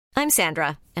I'm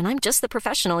Sandra, and I'm just the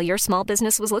professional your small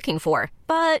business was looking for.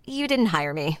 But you didn't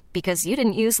hire me because you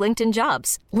didn't use LinkedIn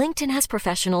Jobs. LinkedIn has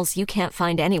professionals you can't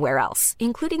find anywhere else,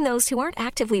 including those who aren't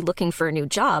actively looking for a new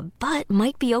job, but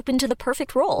might be open to the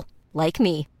perfect role, like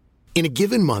me. In a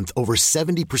given month, over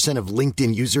 70% of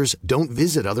LinkedIn users don't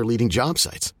visit other leading job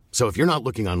sites. So if you're not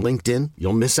looking on LinkedIn,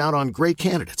 you'll miss out on great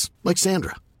candidates like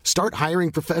Sandra. Start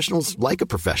hiring professionals like a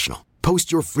professional.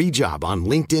 Post your free job on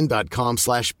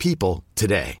linkedin.com/people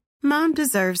today. Mom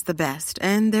deserves the best,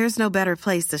 and there's no better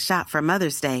place to shop for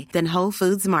Mother's Day than Whole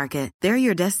Foods Market. They're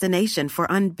your destination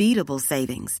for unbeatable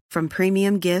savings, from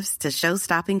premium gifts to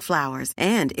show-stopping flowers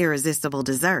and irresistible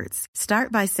desserts.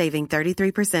 Start by saving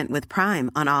 33% with Prime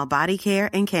on all body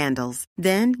care and candles.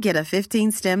 Then get a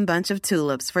 15-stem bunch of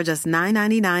tulips for just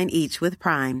 $9.99 each with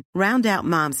Prime. Round out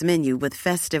Mom's menu with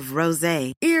festive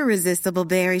rosé, irresistible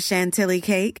berry chantilly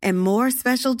cake, and more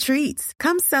special treats.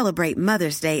 Come celebrate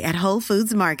Mother's Day at Whole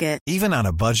Foods Market. Even on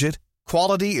a budget,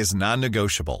 quality is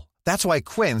non-negotiable. That's why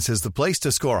Quince is the place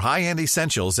to score high-end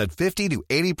essentials at 50 to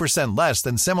 80% less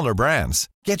than similar brands.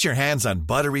 Get your hands on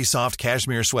buttery soft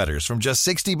cashmere sweaters from just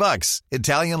 $60,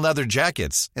 Italian leather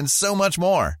jackets, and so much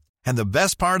more. And the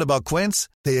best part about Quince,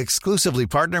 they exclusively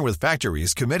partner with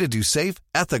factories committed to safe,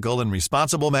 ethical, and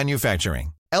responsible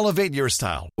manufacturing. Elevate your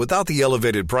style without the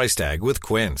elevated price tag with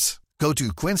Quince. Go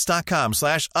to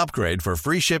quince.com/upgrade for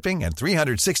free shipping and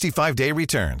 365-day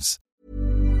returns.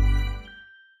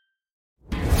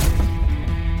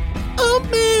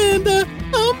 Amanda.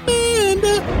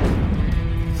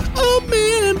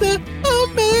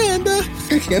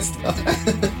 I can't stop.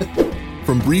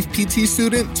 From brief PT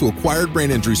student to acquired brain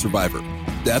injury survivor.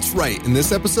 That's right. In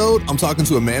this episode, I'm talking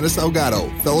to Amanda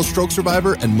Salgado, fellow stroke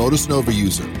survivor and Modus Nova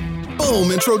user.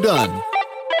 Boom, intro done.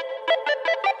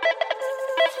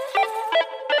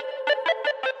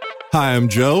 Hi, I'm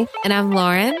Joe. And I'm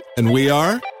Lauren. And we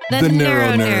are the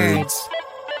Neuro Nerds.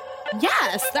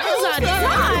 Yes, that was on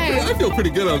time. I feel pretty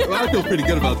good about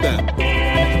that.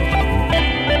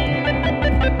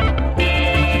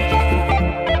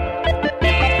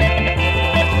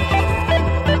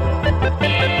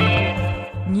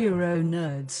 Neuro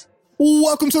Nerds.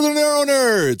 Welcome to the Neuro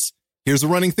Nerds. Here's a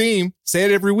running theme. Say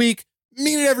it every week.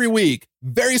 Mean it every week.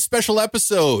 Very special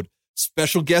episode.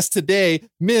 Special guest today,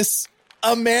 Miss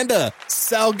Amanda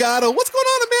Salgado. What's going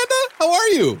on, Amanda? How are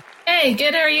you? Hey,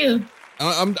 good. How are you?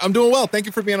 I'm doing well. Thank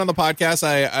you for being on the podcast.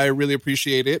 I really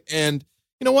appreciate it. And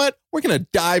you know what? We're going to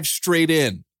dive straight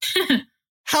in.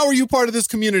 How are you part of this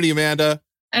community, Amanda?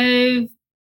 In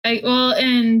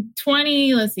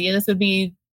 20, this would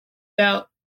be about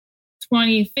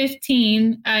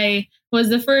 2015. I was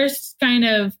the first kind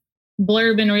of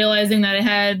blurb in realizing that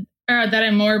that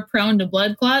I'm more prone to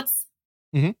blood clots.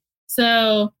 Mm-hmm.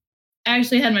 So I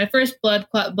actually had my first blood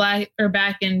clot back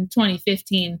in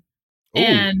 2015. Ooh.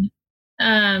 And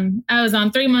I was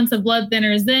on 3 months of blood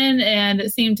thinners then, and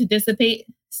it seemed to dissipate.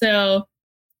 So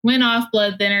went off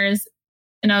blood thinners,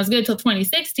 and I was good till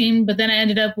 2016, but then I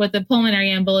ended up with a pulmonary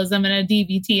embolism and a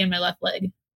DVT in my left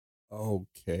leg.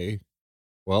 Okay.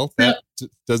 Well, that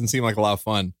doesn't seem like a lot of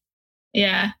fun.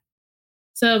 Yeah.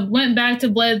 So went back to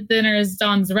blood thinners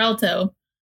on Xarelto.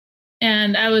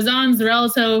 And I was on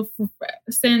Xarelto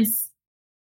since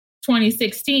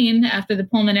 2016 after the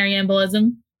pulmonary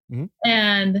embolism. Mm-hmm.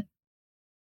 And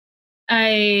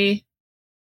I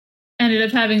ended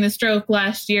up having the stroke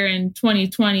last year in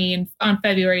 2020 on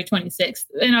February 26th.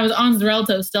 And I was on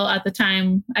Xarelto still at the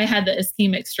time I had the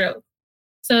ischemic stroke.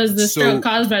 So it was the stroke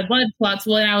caused by blood clots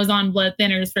when I was on blood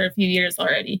thinners for a few years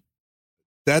already.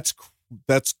 That's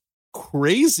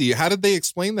crazy. How did they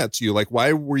explain that to you? Like,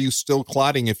 why were you still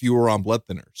clotting if you were on blood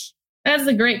thinners? That's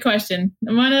a great question.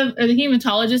 One of the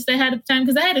hematologists I had at the time,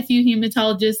 because I had a few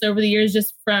hematologists over the years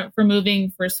just for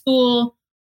moving for school.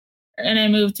 And I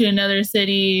moved to another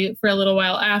city for a little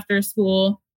while after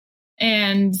school.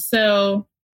 And so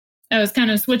I was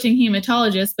kind of switching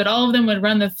hematologists, but all of them would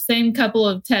run the same couple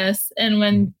of tests. And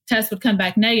when tests would come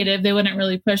back negative, they wouldn't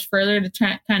really push further to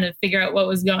try kind of figure out what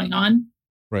was going on.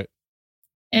 Right.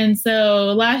 And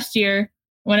so last year,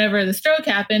 whenever the stroke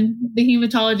happened, the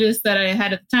hematologist that I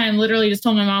had at the time literally just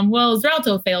told my mom, well,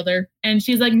 Xarelto failed her. And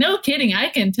she's like, no kidding, I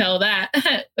can tell that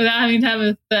without having to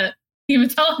have the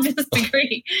hematologist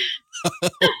degree.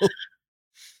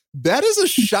 That is a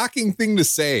shocking thing to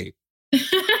say.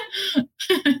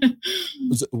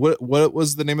 What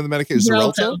was the name of the medication?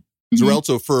 Xarelto?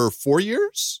 Xarelto for 4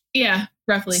 years? Yeah,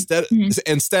 roughly.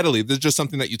 And steadily. This is just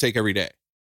something that you take every day.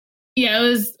 Yeah, it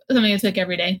was something I took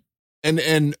every day. And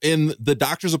in the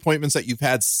doctor's appointments that you've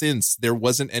had since, there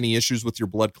wasn't any issues with your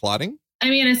blood clotting? I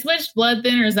mean, I switched blood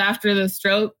thinners after the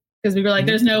stroke because we were like,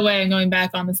 there's no way I'm going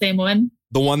back on the same one.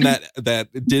 The one that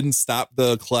didn't stop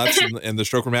the collapse and the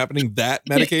stroke from happening, that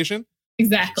medication?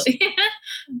 Exactly.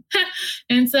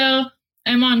 And so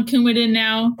I'm on Coumadin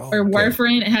now, or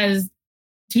warfarin. It has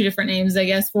 2 different names, I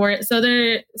guess, for it. So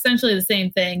they're essentially the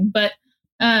same thing, but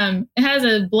it has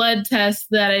a blood test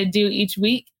that I do each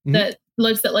week that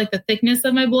looks at like the thickness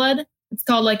of my blood. It's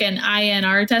called like an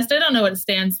INR test. I don't know what it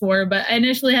stands for, but I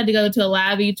initially had to go to a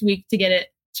lab each week to get it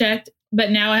checked.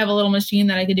 But now I have a little machine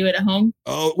that I can do it at home.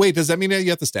 Oh, wait, does that mean that you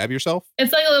have to stab yourself?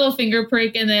 It's like a little finger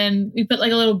prick, and then you put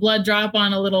like a little blood drop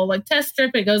on a little like test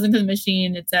strip. It goes into the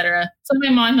machine, etc. So my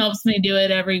mom helps me do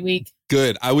it every week.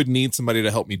 Good. I would need somebody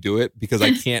to help me do it because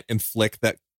I can't inflict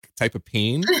that type of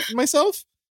pain myself.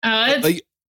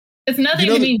 It's nothing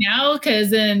to me now,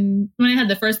 because when I had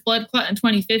the first blood clot in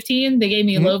 2015, they gave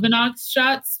me Lovenox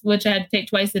shots, which I had to take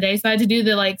twice a day. So I had to do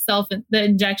the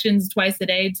injections twice a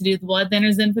day to do the blood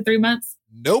thinners in for 3 months.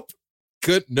 Nope.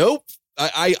 Nope.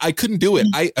 I couldn't do it.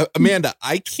 Amanda,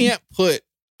 I can't put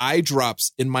eye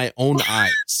drops in my own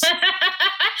eyes,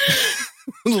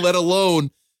 let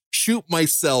alone shoot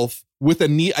myself with a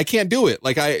knee. I can't do it.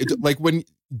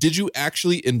 Did you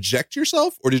actually inject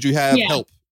yourself, or did you have help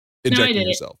injecting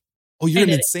yourself? Oh, you're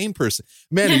an insane person.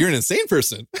 Amanda, you're an insane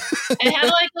person. I had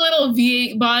like a little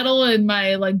V8 bottle in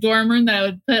my like dorm room that I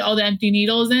would put all the empty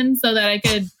needles in so that I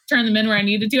could turn them in where I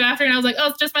needed to after. And I was like, oh,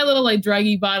 it's just my little like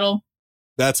druggy bottle.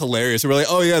 That's hilarious. We're like,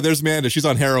 oh yeah, there's Amanda. She's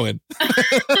on heroin.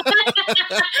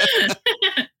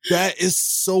 That is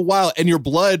so wild. And your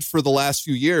blood for the last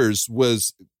few years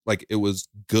was like, it was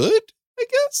good, I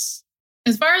guess?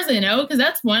 As far as I know, because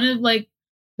that's one of like,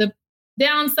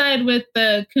 downside with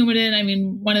the Coumadin. I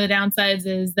mean, one of the downsides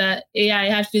is that I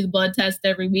have to do the blood test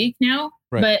every week now.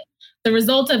 Right. But the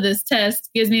result of this test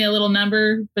gives me a little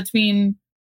number up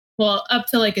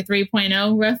to like a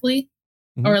 3.0 roughly,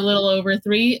 or a little over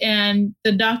 3. And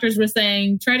the doctors were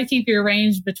saying, try to keep your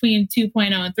range between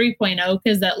 2.0 and 3.0,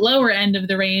 because that lower end of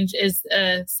the range is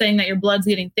saying that your blood's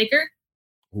getting thicker.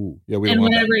 Ooh, yeah, and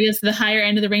whenever it gets to the higher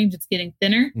end of the range, it's getting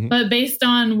thinner. But based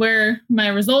on where my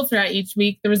results are at each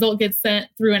week, the result gets sent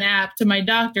through an app to my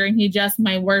doctor, and he adjusts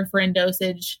my warfarin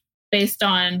dosage based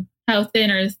on how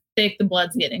thin or thick the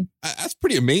blood's getting. That's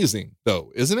pretty amazing,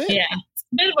 though, isn't it? Yeah, it's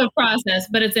a bit of a process,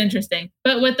 but it's interesting.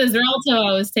 But with the Xarelto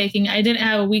I was taking, I didn't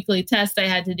have a weekly test I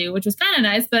had to do, which was kind of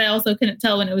nice, but I also couldn't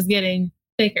tell when it was getting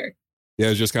thicker. Yeah,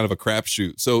 it's just kind of a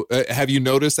crapshoot. So have you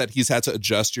noticed that he's had to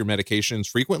adjust your medications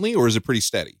frequently, or is it pretty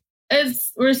steady?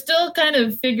 We're still kind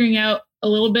of figuring out a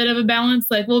little bit of a balance.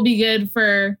 Like, we'll be good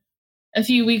for a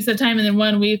few weeks at a time, and then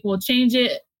 1 week we'll change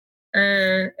it.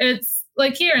 Or it's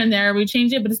like here and there we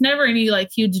change it, but it's never any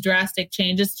like huge drastic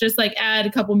change. It's just like add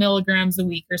a couple milligrams a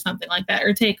week or something like that,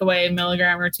 or take away a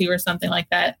milligram or 2 or something like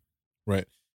that. Right.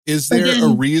 Is there a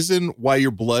reason why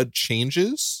your blood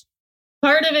changes?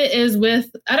 Part of it is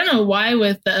I don't know why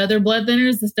with the other blood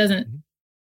thinners, this doesn't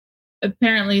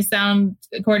apparently sound,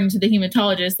 according to the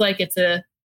hematologist, like it's a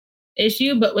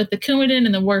issue, but with the Coumadin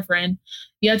and the warfarin,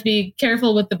 you have to be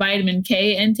careful with the vitamin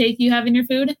K intake you have in your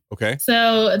food. Okay.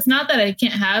 So it's not that I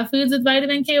can't have foods with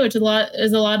vitamin K, which is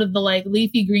a lot of the like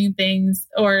leafy green things,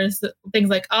 or things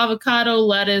like avocado,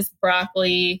 lettuce,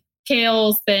 broccoli,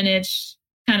 kale, spinach,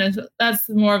 that's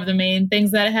more of the main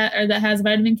things that has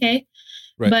vitamin K.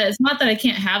 Right. But it's not that I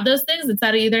can't have those things. It's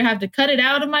that I either have to cut it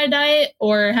out of my diet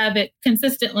or have it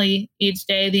consistently each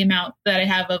day, the amount that I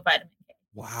have of vitamin K.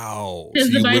 Wow.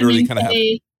 Because the vitamin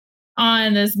K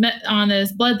on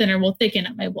this blood thinner will thicken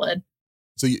up my blood.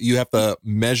 So you have to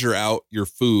measure out your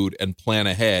food and plan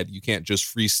ahead. You can't just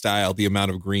freestyle the amount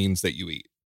of greens that you eat.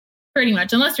 Pretty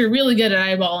much, unless you're really good at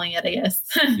eyeballing it, I guess.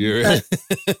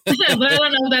 But I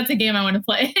don't know if that's a game I want to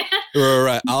play.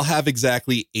 Right. I'll have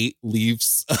exactly 8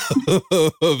 leaves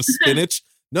of spinach.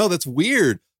 No, that's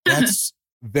weird. That's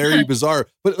very bizarre.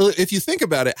 But if you think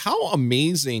about it, how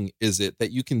amazing is it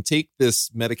that you can take this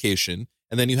medication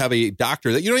and then you have a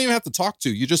doctor that you don't even have to talk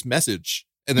to. You just message,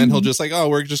 and then he'll just like, oh,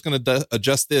 we're just going to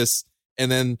adjust this,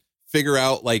 and then figure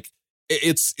out like,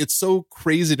 it's so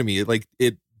crazy to me. Like,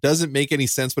 it doesn't make any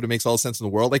sense, but it makes all the sense in the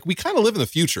world. Like, we kind of live in the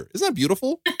future. Isn't that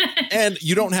beautiful? And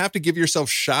you don't have to give yourself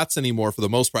shots anymore for the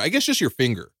most part. I guess just your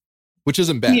finger, which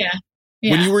isn't bad. Yeah.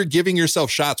 When you were giving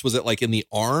yourself shots, was it like in the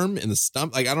arm, in the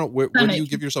stomach? Like, I don't know. Where do you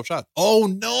give yourself shots? Oh,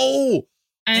 no.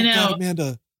 I know. God,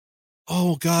 Amanda.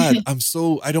 Oh, God.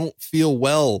 I don't feel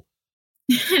well.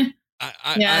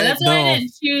 That's why I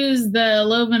didn't choose the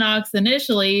Lovenox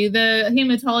initially. The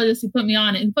hematologist who put me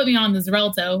on the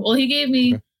Xarelto. Well, he gave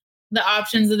me the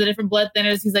options of the different blood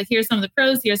thinners. He's like, here's some of the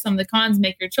pros, here's some of the cons,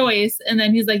 make your choice. And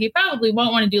then he's like, you probably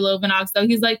won't want to do Lovenox though.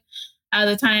 He's like, at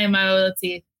the time,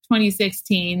 20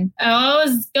 2016. I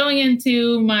was going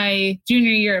into my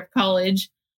junior year of college.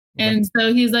 And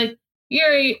so he's like,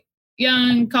 you're a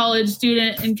young college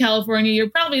student in California. You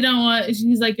probably don't want,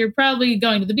 he's like, you're probably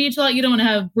going to the beach a lot. You don't want to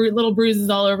have little bruises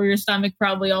all over your stomach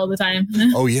probably all the time.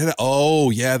 Oh,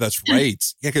 yeah. That's right.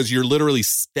 Yeah, because you're literally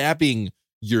stabbing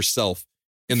yourself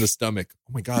in the stomach.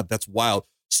 Oh, my God. That's wild.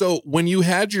 So when you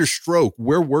had your stroke,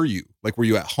 where were you? Like, were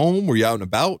you at home? Were you out and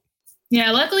about?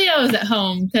 Yeah, luckily I was at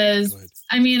home because,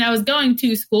 I mean, I was going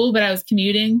to school, but I was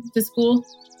commuting to school.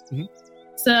 Mm-hmm.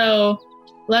 So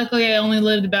luckily I only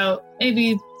lived about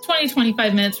maybe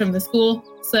 25 minutes from the school.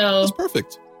 So that's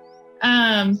perfect.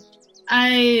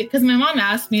 Because my mom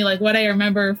asked me like what I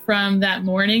remember from that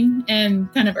morning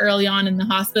and kind of early on in the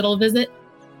hospital visit.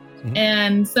 Mm-hmm.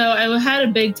 And so I had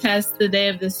a big test the day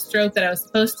of this stroke that I was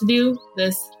supposed to do,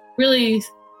 this really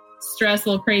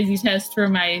stressful, crazy test for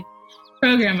my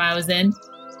program I was in.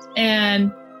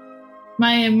 And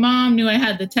my mom knew I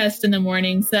had the test in the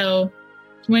morning. So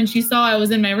when she saw I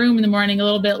was in my room in the morning a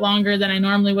little bit longer than I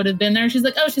normally would have been there, she's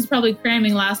like, oh, she's probably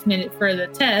cramming last minute for the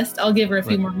test. I'll give her a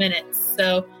few more minutes.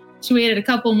 So she waited a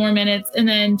couple more minutes and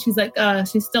then she's like,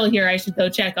 she's still here. I should go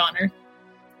check on her.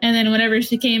 And then whenever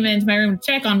she came into my room to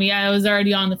check on me, I was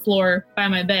already on the floor by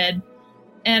my bed.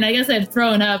 And I guess I'd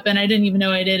thrown up and I didn't even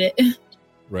know I did it.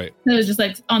 Right. It was just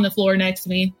like on the floor next to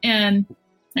me. And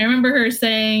I remember her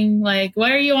saying like,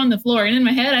 why are you on the floor? And in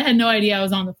my head, I had no idea I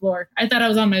was on the floor. I thought I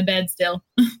was on my bed still.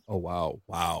 Oh, wow.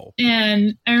 Wow.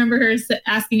 And I remember her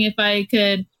asking if I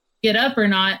could get up or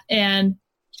not. And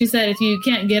she said, if you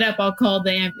can't get up, I'll call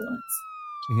the ambulance.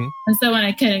 Mm-hmm. And so when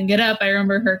I couldn't get up, I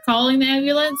remember her calling the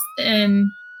ambulance and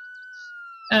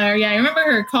I remember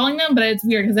her calling them, but it's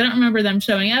weird because I don't remember them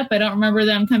showing up. I don't remember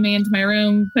them coming into my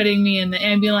room, putting me in the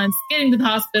ambulance, getting to the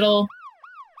hospital.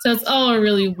 So it's all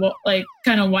really like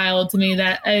kind of wild to me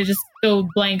that I just go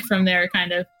blank from there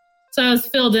kind of. So I was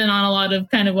filled in on a lot of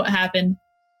kind of what happened.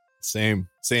 Same.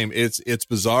 It's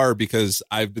bizarre because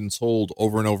I've been told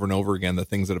over and over and over again the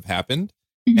things that have happened.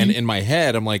 Mm-hmm. And in my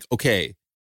head, I'm like, okay,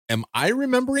 am I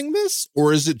remembering this?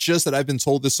 Or is it just that I've been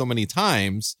told this so many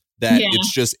times that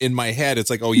it's just in my head?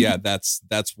 It's like, oh yeah, that's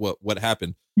what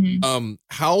happened. Mm-hmm.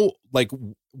 How, like,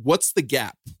 what's the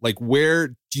gap? Like, where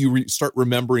do you start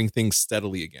remembering things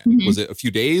steadily again? Mm-hmm. Was it a few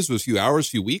days? Was it a few hours,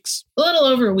 a few weeks? A little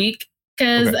over a week.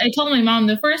 Because I told my mom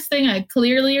the first thing I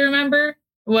clearly remember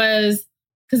was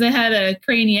because I had a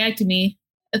craniectomy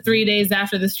 3 days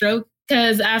after the stroke.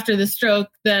 Because after the stroke,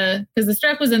 because the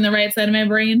stroke was in the right side of my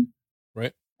brain.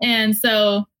 Right. And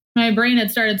so my brain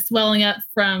had started swelling up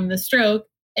from the stroke.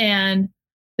 And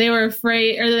they were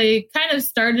afraid, or they kind of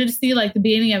started to see like the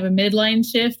beginning of a midline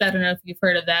shift. I don't know if you've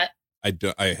heard of that. I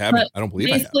haven't. I don't believe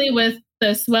I have. Basically, with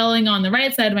the swelling on the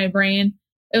right side of my brain,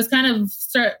 it was kind of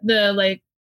the like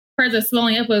part of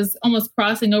swelling up was almost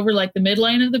crossing over like the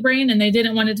midline of the brain, and they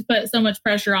didn't want it to put so much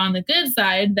pressure on the good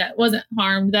side that wasn't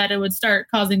harmed that it would start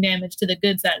causing damage to the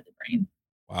good side of the brain.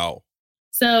 Wow.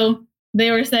 So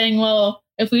they were saying, well,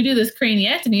 if we do this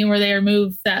craniectomy where they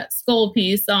remove that skull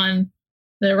piece on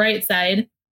the right side,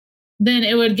 then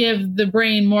it would give the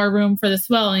brain more room for the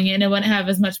swelling and it wouldn't have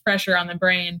as much pressure on the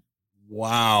brain.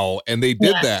 Wow. And they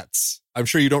did that. I'm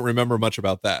sure you don't remember much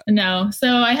about that. No. So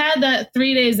I had that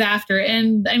 3 days after.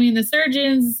 And I mean, the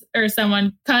surgeons or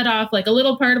someone cut off like a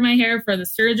little part of my hair for the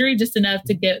surgery, just enough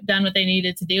to get done what they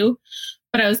needed to do.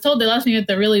 But I was told they left me with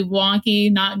a really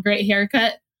wonky, not great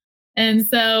haircut. And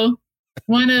so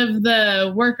one of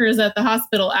the workers at the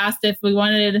hospital asked if we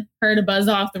wanted her to buzz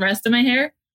off the rest of my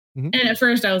hair. Mm-hmm. And at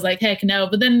first I was like, heck no.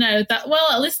 But then I thought, well,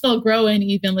 at least they'll grow in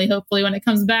evenly, hopefully, when it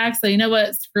comes back. So you know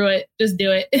what? Screw it. Just do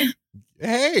it.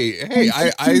 Hey,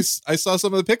 I saw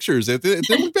some of the pictures. It didn't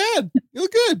look bad. You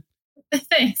look good.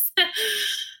 Thanks.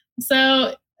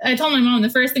 So I told my mom the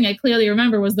first thing I clearly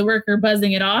remember was the worker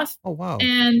buzzing it off. Oh, wow.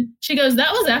 And she goes,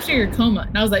 that was after your coma.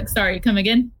 And I was like, sorry, come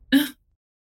again?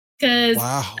 Because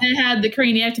I had the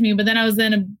craniectomy, but then I was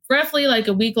in roughly like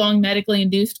a week-long medically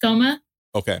induced coma.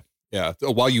 Okay. Yeah.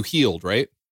 While you healed, right?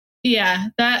 Yeah.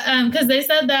 That because they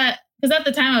said that because at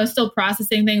the time I was still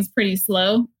processing things pretty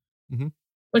slow, mm-hmm.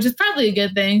 which is probably a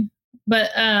good thing.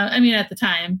 But I mean, at the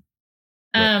time.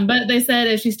 Right. But they said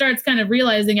if she starts kind of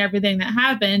realizing everything that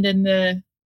happened and the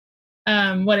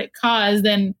what it caused,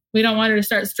 then we don't want her to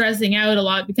start stressing out a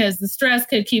lot because the stress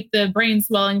could keep the brain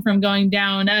swelling from going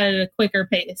down at a quicker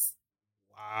pace.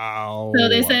 Wow. So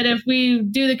they said if we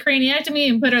do the craniectomy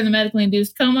and put her in the medically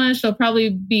induced coma, she'll probably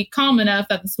be calm enough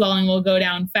that the swelling will go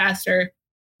down faster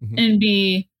mm-hmm. and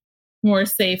be more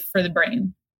safe for the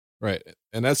brain. Right.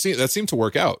 And that seemed to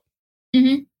work out.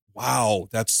 Mm-hmm. Wow.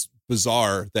 That's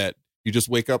bizarre that you just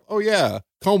wake up. Oh, yeah.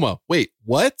 Coma. Wait,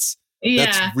 what? Yeah.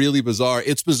 That's really bizarre.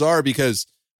 It's bizarre because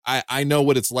I know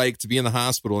what it's like to be in the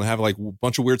hospital and have like a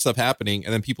bunch of weird stuff happening.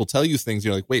 And then people tell you things.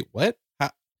 You're like, wait, what?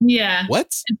 Yeah.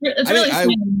 What? It's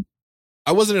really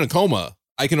I wasn't in a coma.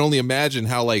 I can only imagine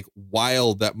how like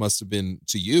wild that must have been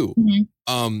to you.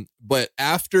 But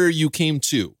after you came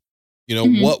to, you know,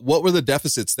 what were the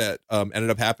deficits that ended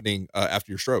up happening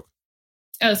after your stroke?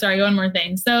 Oh, sorry. One more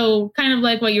thing. So kind of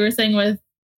like what you were saying with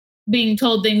being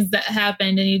told things that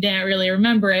happened and you didn't really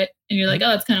remember it. And you're like, oh,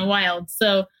 that's kind of wild.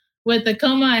 So with the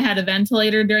coma, I had a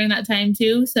ventilator during that time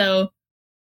too. So,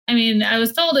 I mean, I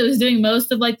was told it was doing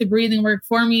most of like the breathing work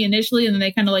for me initially, and then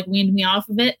they kind of like weaned me off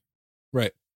of it.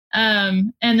 Right.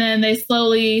 And then they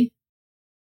slowly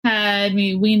had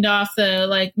me weaned off the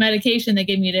like medication they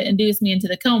gave me to induce me into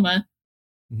the coma.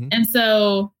 And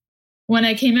so when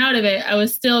I came out of it, I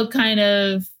was still kind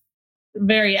of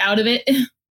very out of it,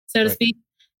 so to speak.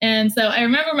 And so I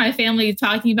remember my family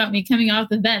talking about me coming off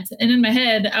the vent. And in my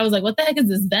head, I was like, what the heck is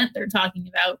this vent they're talking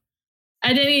about?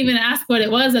 I didn't even ask what it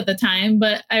was at the time,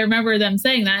 but I remember them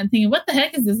saying that and thinking, what the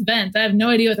heck is this vent? I have no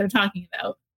idea what they're talking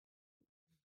about.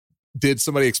 Did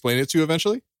somebody explain it to you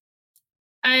eventually?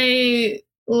 I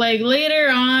like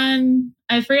later on,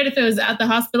 I forget if it was at the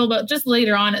hospital, but just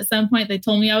later on at some point, they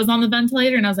told me I was on the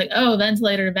ventilator and I was like, oh,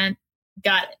 ventilator vent.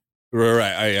 Got it.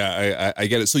 Right. I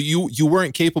get it. So you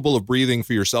weren't capable of breathing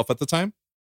for yourself at the time?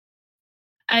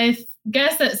 I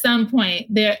guess at some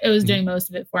point it was doing most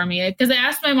of it for me, because I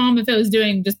asked my mom if it was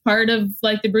doing just part of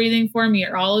like the breathing for me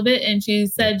or all of it. And she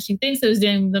said she thinks it was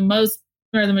doing the most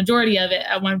or the majority of it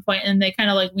at one point, and they kind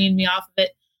of like weaned me off of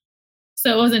it.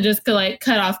 So it wasn't just to like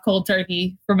cut off cold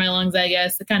turkey for my lungs, I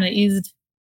guess. It kind of eased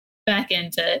back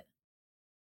into it.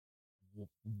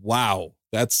 Wow.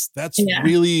 That's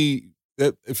really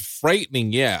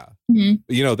frightening. Yeah. You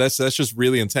know, that's just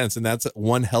really intense. And that's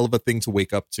one hell of a thing to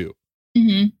wake up to.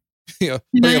 You know,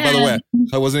 by the way,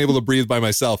 I wasn't able to breathe by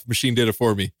myself. Machine did it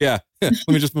for me. Yeah. Let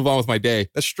me just move on with my day.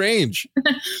 That's strange.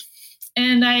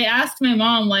 And I asked my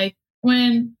mom, like,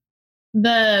 when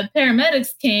the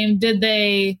paramedics came, did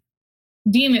they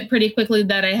deem it pretty quickly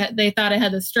that they thought I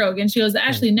had the stroke? And she goes,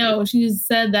 actually, no. She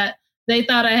said that they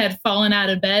thought I had fallen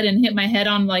out of bed and hit my head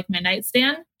on like my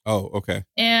nightstand. Oh, okay.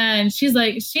 And she's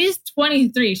like, she's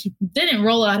 23. She didn't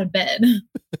roll out of bed.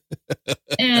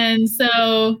 And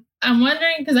so I'm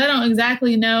wondering, because I don't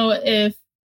exactly know if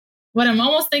what I'm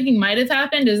almost thinking might have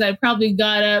happened is I probably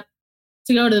got up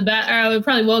to go to the bathroom, or I would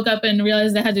probably woke up and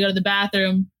realized I had to go to the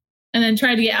bathroom and then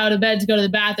tried to get out of bed to go to the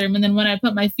bathroom. And then when I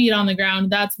put my feet on the ground,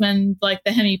 that's when like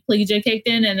the hemiplegia kicked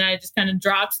in and I just kind of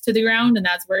dropped to the ground. And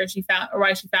that's where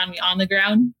why she found me on the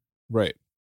ground. Right.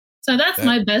 So that's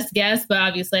my best guess, but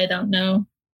obviously I don't know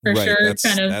for sure. That's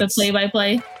the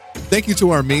play-by-play. Thank you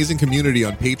to our amazing community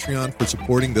on Patreon for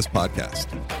supporting this podcast.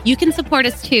 You can support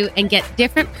us too and get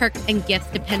different perks and gifts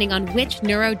depending on which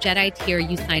Neuro Jedi tier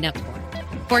you sign up for.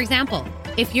 For example,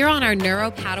 if you're on our Neuro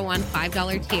Padawan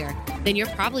 $5 tier, then you're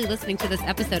probably listening to this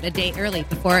episode a day early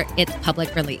before its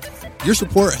public release. Your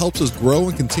support helps us grow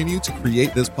and continue to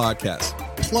create this podcast.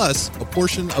 Plus, a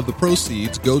portion of the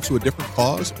proceeds go to a different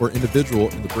cause or individual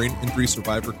in the brain injury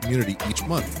survivor community each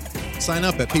month. Sign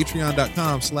up at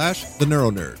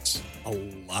patreon.com/theneuronerds. A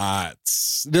lot.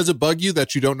 Does it bug you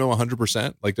that you don't know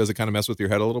 100%? Like, does it kind of mess with your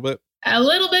head a little bit? A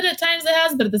little bit at times it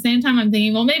has, but at the same time, I'm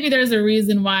thinking, well, maybe there's a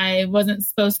reason why I wasn't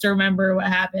supposed to remember what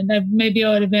happened. Maybe it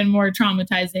would have been more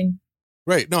traumatizing.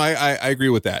 Right. No, I agree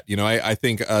with that. You know, I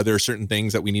think there are certain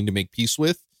things that we need to make peace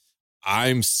with.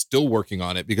 I'm still working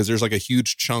on it because there's like a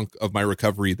huge chunk of my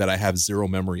recovery that I have zero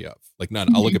memory of. Like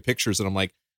none. I'll look at pictures and I'm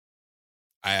like,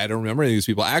 I don't remember any of these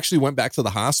people. I actually went back to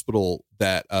the hospital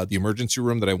that the emergency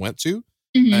room that I went to,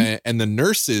 and the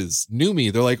nurses knew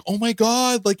me. They're like, "Oh my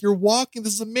God, like you're walking.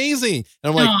 This is amazing."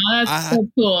 And I'm like, that's so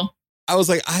cool. I was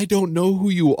like, I don't know who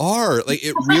you are. Like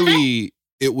it really,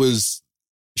 it was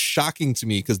shocking to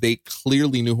me because they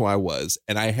clearly knew who I was.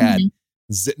 And I had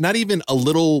not even a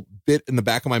little bit in the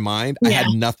back of my mind. I had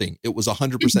nothing. It was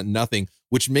 100% nothing,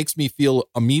 which makes me feel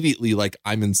immediately like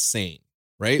I'm insane.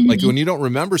 Right? Like when you don't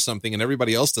remember something and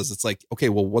everybody else does, it's like, okay,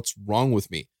 well, what's wrong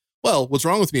with me? Well, what's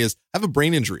wrong with me is I have a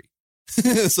brain injury.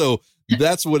 So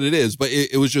that's what it is. But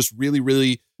it was just really,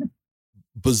 really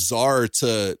bizarre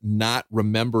to not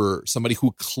remember somebody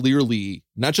who clearly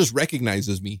not just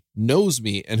recognizes me, knows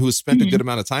me, and who has spent a good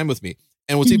amount of time with me.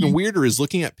 And what's even weirder is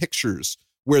looking at pictures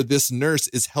where this nurse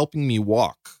is helping me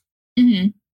walk,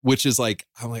 which is like,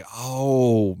 I'm like,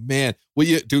 oh man,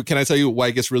 can I tell you why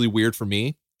it gets really weird for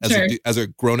me? As a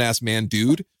grown-ass man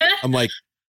dude, I'm like,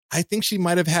 I think she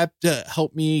might have had to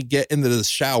help me get into the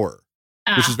shower,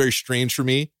 which is very strange for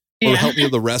me, or help me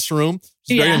in the restroom. It's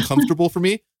very uncomfortable for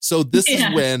me. So this is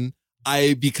when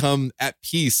I become at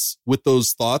peace with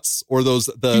those thoughts or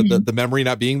the memory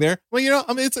not being there. Well,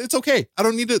 I mean, it's okay. I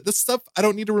don't need to, this stuff I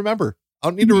don't need to remember. I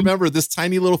don't need to remember this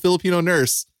tiny little Filipino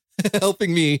nurse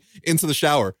helping me into the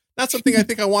shower. Not something I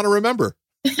think I want to remember.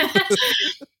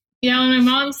 Yeah, when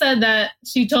my mom said that,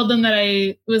 she told them that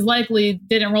I was likely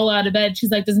didn't roll out of bed. She's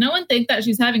like, does no one think that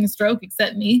she's having a stroke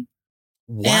except me?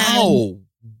 Wow.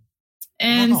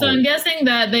 And so I'm guessing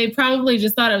that they probably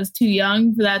just thought I was too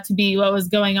young for that to be what was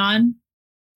going on.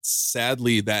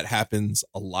 Sadly, that happens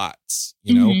a lot.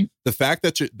 You know, the fact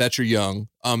that you're young.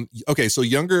 Okay, so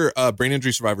younger brain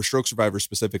injury survivors, stroke survivors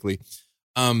specifically.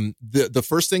 The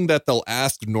first thing that they'll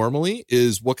ask normally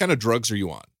is, what kind of drugs are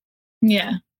you on?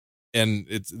 Yeah. And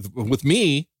it's with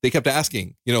me, they kept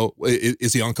asking,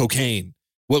 is he on cocaine?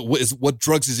 What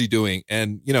drugs is he doing?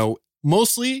 And,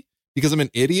 mostly because I'm an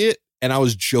idiot and I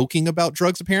was joking about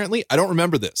drugs, apparently. I don't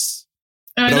remember this.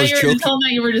 Oh, I thought you were just telling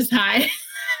that you were just high.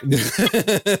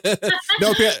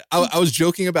 No, I was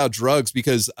joking about drugs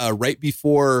because right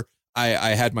before I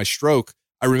had my stroke,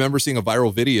 I remember seeing a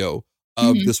viral video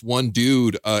of this one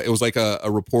dude. It was like a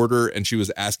reporter, and she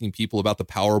was asking people about the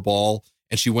Powerball.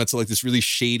 And she went to like this really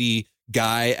shady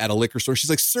guy at a liquor store. She's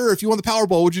like, sir, if you won the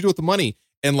Powerball, what'd you do with the money?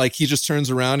 And like, he just turns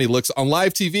around, he looks on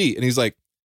live TV and he's like,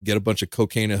 get a bunch of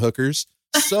cocaine and hookers.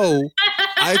 So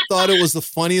I thought it was the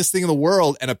funniest thing in the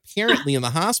world. And apparently in the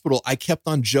hospital, I kept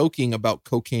on joking about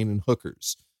cocaine and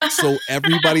hookers. So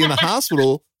everybody in the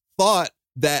hospital thought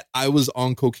that I was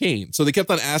on cocaine. So they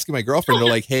kept on asking my girlfriend, they're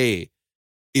like, hey,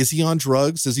 is he on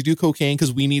drugs? Does he do cocaine?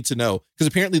 Because we need to know. Because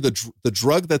apparently the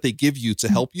drug that they give you to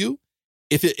help you,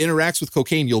 if it interacts with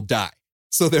cocaine, you'll die.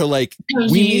 So they're like,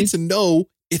 we need to know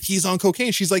if he's on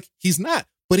cocaine. She's like, he's not,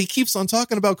 but he keeps on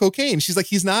talking about cocaine. She's like,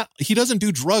 he's not, he doesn't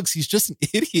do drugs. He's just an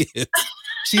idiot.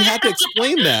 She had to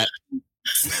explain that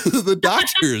to the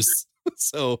doctors.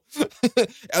 So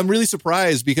I'm really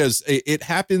surprised because it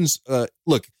happens.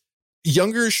 Look,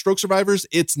 younger stroke survivors,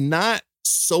 it's not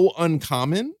so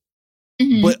uncommon.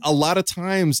 But a lot of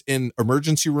times in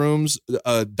emergency rooms,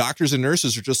 doctors and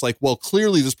nurses are just like, well,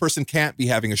 clearly this person can't be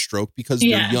having a stroke because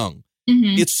they're young.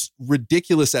 It's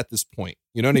ridiculous at this point.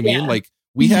 You know what I mean? Like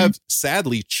we have,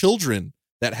 sadly, children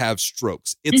that have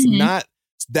strokes. It's not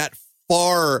that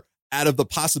far out of the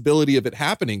possibility of it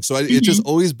happening. So it just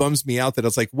always bums me out that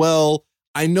it's like, well,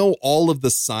 I know all of the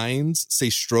signs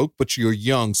say stroke, but you're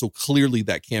young. So clearly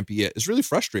that can't be it. It's really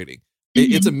frustrating.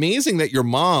 It's amazing that your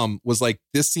mom was like,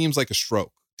 this seems like a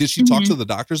stroke. Did she talk to the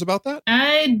doctors about that?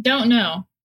 I don't know.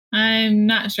 I'm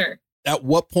not sure. At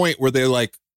what point were they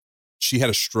like, she had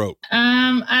a stroke?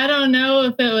 I don't know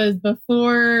if it was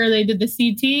before they did the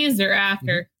CTs or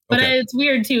after. But it's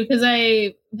weird too, because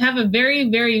I have a very,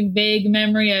 very vague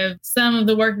memory of some of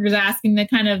the workers asking the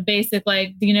kind of basic,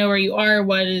 like, do you know where you are?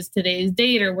 What is today's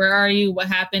date? Or where are you? What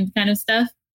happened? Kind of stuff.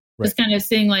 Right. Just kind of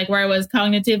seeing like where I was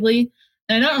cognitively.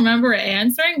 And I don't remember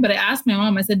answering, but I asked my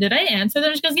mom, I said, did I answer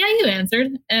them? She goes, yeah, you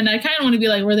answered. And I kind of want to be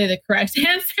like, were they the correct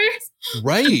answers?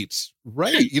 Right.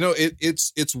 You know,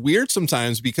 it's weird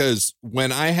sometimes because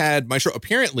when I had my stroke,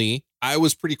 apparently I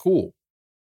was pretty cool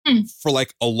for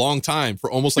like a long time,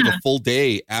 for almost like a full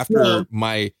day after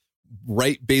my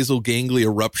right basal ganglia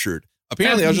ruptured.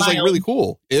 Apparently I was just like really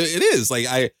cool. It is like,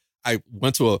 I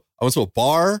went to a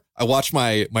bar. I watched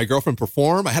my girlfriend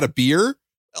perform. I had a beer.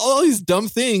 All these dumb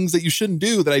things that you shouldn't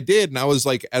do that I did. And I was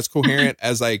like as coherent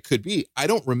as I could be. I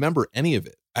don't remember any of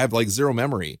it. I have like zero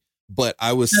memory, but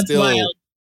I was still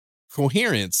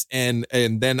coherent. And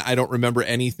then I don't remember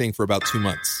anything for about 2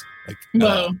 months.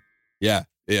 Like, yeah,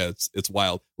 it's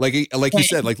wild. Like you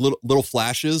said, like little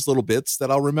flashes, little bits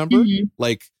that I'll remember.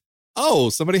 Like, oh,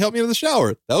 somebody helped me in the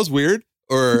shower. That was weird.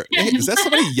 Or hey, is that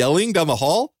somebody yelling down the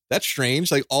hall? That's strange.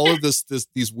 Like all of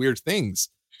these weird things.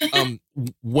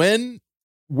 When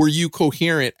were you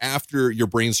coherent after your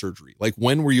brain surgery? Like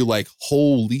when were you like,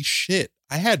 holy shit,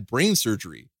 I had brain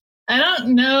surgery? I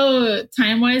don't know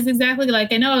time-wise exactly.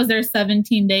 Like I know I was there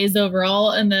 17 days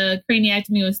overall, and the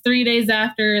craniectomy was 3 days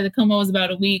after. The coma was about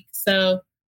a week. So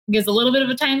it gives a little bit of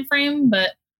a time frame, but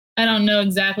I don't know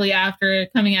exactly after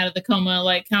coming out of the coma,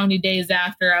 like how many days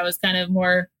after I was kind of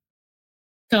more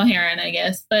coherent, I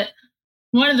guess. But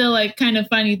one of the like kind of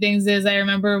funny things is I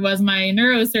remember was my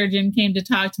neurosurgeon came to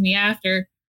talk to me after.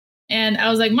 And I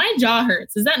was like, my jaw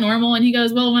hurts. Is that normal? And he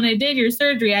goes, well, when I did your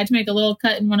surgery, I had to make a little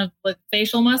cut in one of the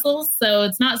facial muscles. So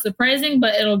it's not surprising,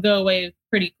 but it'll go away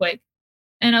pretty quick.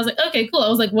 And I was like, okay, cool. I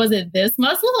was like, was it this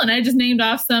muscle? And I just named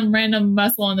off some random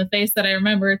muscle on the face that I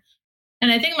remembered. And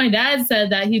I think my dad said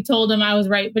that he told him I was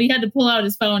right, but he had to pull out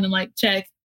his phone and like check.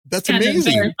 That's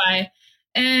amazing. Verify.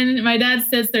 And my dad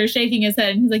sits there shaking his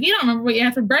head. And he's like, you don't remember what you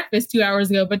had for breakfast 2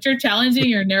 hours ago, but you're challenging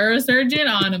your neurosurgeon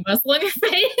on a muscle in your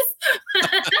face.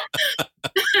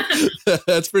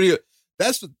 That's pretty good.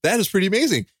 That is pretty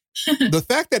amazing. The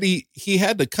fact that he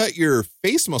had to cut your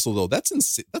face muscle, though, that's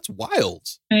insane. That's wild.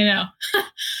 I know.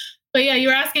 But yeah, you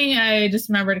were asking, I just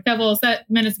remembered a couple of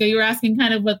minutes ago, you were asking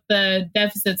kind of what the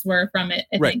deficits were from it,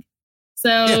 I think.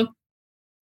 So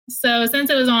since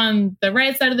it was on the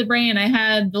right side of the brain, I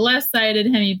had the left-sided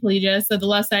hemiplegia, so the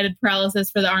left-sided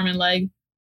paralysis for the arm and leg.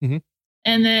 Mm-hmm.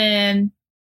 And then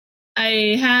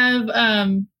I have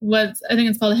what I think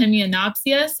it's called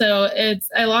hemianopsia. So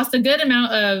I lost a good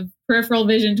amount of peripheral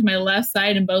vision to my left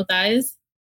side in both eyes.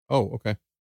 Oh, okay.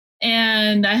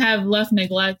 And I have left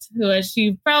neglect, which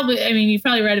you've probably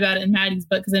read about it in Maddie's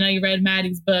book, because I know you read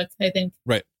Maddie's book, I think.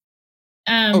 Right.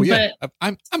 Oh yeah, but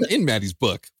I'm in Maddie's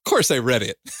book. Of course, I read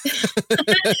it.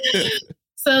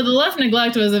 So the left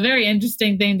neglect was a very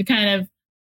interesting thing to kind of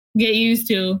get used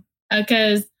to,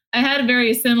 because I had a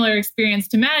very similar experience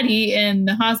to Maddie in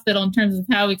the hospital in terms of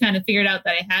how we kind of figured out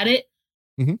that I had it.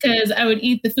 Because I would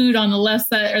eat the food on the left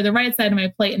side or the right side of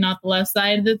my plate and not the left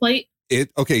side of the plate.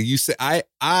 Okay, you say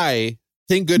I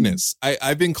thank goodness.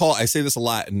 I've been called, I say this a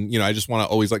lot, and I just want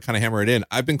to always like kind of hammer it in.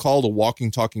 I've been called a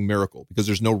walking, talking miracle, because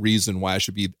there's no reason why I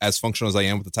should be as functional as I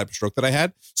am with the type of stroke that I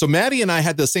had. So Maddie and I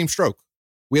had the same stroke.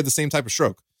 We had the same type of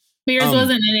stroke. But yours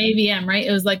wasn't an AVM, right?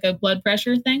 It was like a blood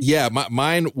pressure thing? Yeah,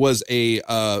 mine was a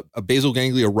basal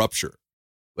ganglia rupture.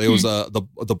 It was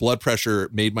the blood pressure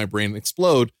made my brain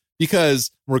explode,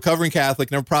 because I'm a recovering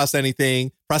Catholic, never processed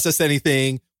anything.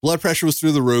 Blood pressure was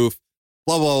through the roof,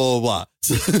 blah, blah, blah, blah.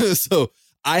 So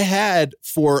I had,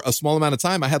 for a small amount of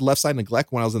time, I had left side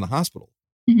neglect when I was in the hospital.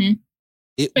 Mm-hmm.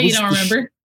 But you don't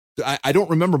remember? I don't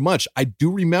remember much. I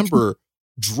do remember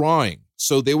drawing.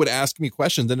 So they would ask me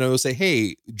questions, and I would say,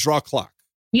 hey, draw a clock.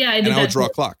 Yeah, I did. And I would draw a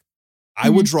clock. I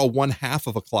would draw one half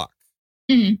of a clock.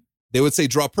 Mm-hmm. They would say,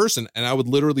 draw a person. And I would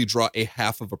literally draw a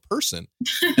half of a person.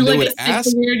 And they would ask.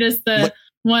 Just the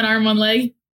one arm, one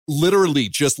leg. Literally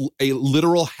just a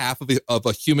literal half of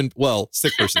a human,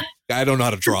 sick person. I don't know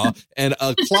how to draw. And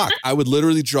a clock. I would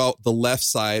literally draw the left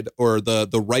side or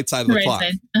the right side of the clock.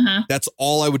 Uh-huh. That's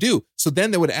all I would do. So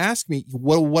then they would ask me,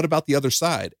 what about the other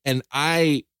side? And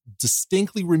I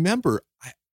distinctly remember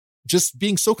just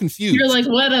being so confused. You're like,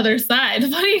 what other side?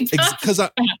 What are you talking about? Because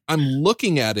I'm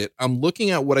looking at it. I'm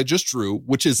looking at what I just drew,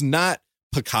 which is not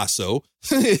Picasso.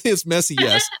 It's messy,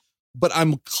 yes. But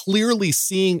I'm clearly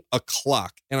seeing a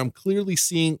clock, and I'm clearly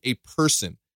seeing a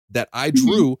person that I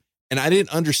drew, and I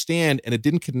didn't understand, and it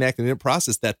didn't connect, and it didn't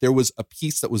process that there was a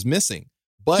piece that was missing.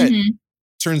 But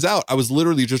turns out I was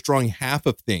literally just drawing half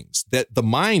of things. That the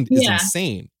mind is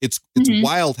insane. It's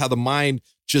wild how the mind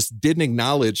just didn't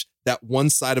acknowledge that one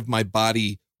side of my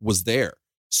body was there.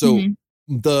 So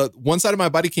the one side of my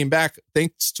body came back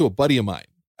thanks to a buddy of mine.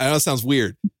 I know it sounds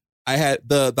weird. I had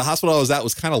the hospital I was at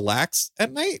was kind of lax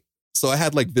at night. So I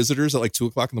had like visitors at like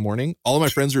 2:00 in the morning. All of my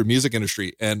friends are in music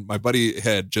industry, and my buddy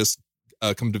had just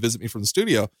come to visit me from the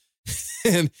studio,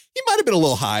 and he might've been a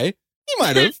little high. He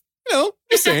might've,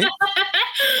 just saying.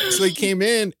 So he came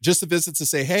in just to visit, to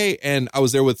say, hey, and I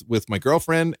was there with my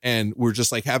girlfriend, and we're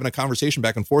just like having a conversation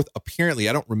back and forth. Apparently,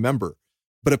 I don't remember,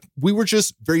 but we were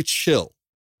just very chill.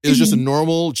 It was just a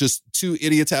normal, just two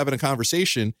idiots having a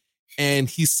conversation. And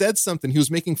he said something. He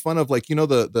was making fun of like,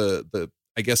 the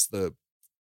I guess the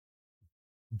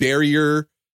barrier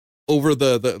over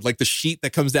the sheet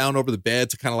that comes down over the bed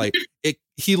to kind of like it.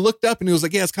 He looked up and he was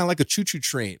like, yeah, it's kind of like a choo-choo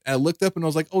train. And I looked up and I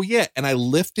was like, oh yeah. And I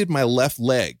lifted my left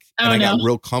leg and I got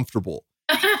real comfortable.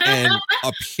 And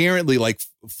apparently like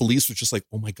Felice was just like,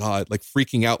 oh my God, like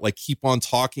freaking out, like keep on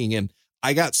talking. And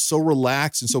I got so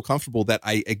relaxed and so comfortable that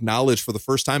I acknowledged for the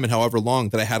first time in however long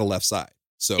that I had a left side.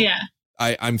 So yeah.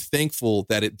 I'm thankful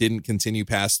that it didn't continue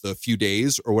past the few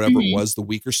days or whatever it was, the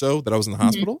week or so that I was in the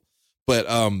hospital. But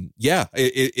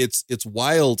it's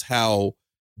wild how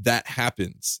that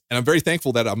happens, and I'm very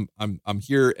thankful that I'm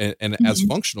here and as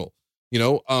functional.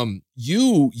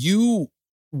 You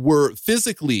were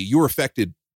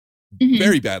affected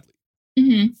very badly.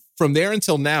 From there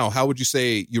until now, how would you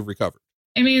say you've recovered?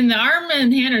 I mean, the arm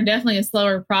and hand are definitely a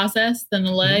slower process than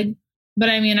the leg, but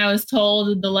I mean, I was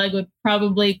told the leg would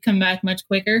probably come back much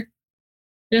quicker,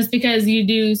 just because you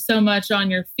do so much on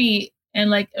your feet, and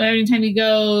like every time you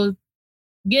go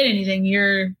get anything,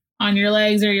 you're on your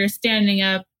legs or you're standing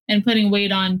up and putting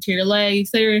weight onto your legs.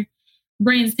 So your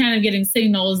brain's kind of getting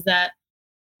signals that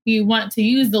you want to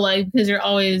use the leg because you're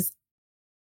always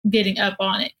getting up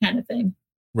on it, kind of thing.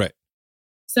 Right.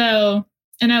 So,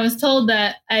 and I was told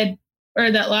that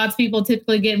or that lots of people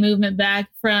typically get movement back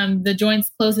from the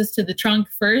joints closest to the trunk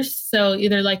first. So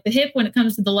either like the hip when it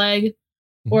comes to the leg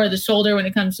or the shoulder when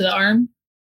it comes to the arm.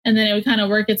 And then it would kind of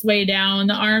work its way down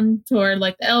the arm toward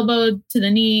like the elbow to the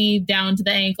knee, down to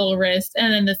the ankle, wrist,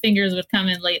 and then the fingers would come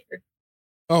in later.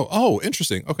 Oh,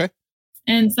 interesting. Okay.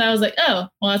 And so I was like, oh,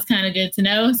 well, that's kind of good to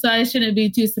know. So I shouldn't be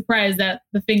too surprised that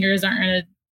the fingers aren't going to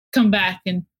come back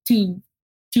in two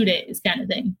days kind of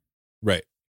thing. Right.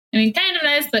 I mean, kind of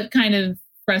nice, but kind of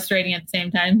frustrating at the same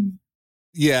time.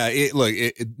 Yeah.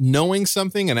 Knowing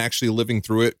something and actually living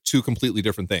through it, two completely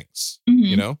different things,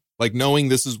 you know, like knowing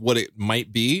this is what it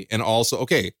might be. And also,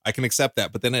 okay, I can accept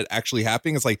that. But then it actually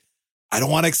happening, it's like, I don't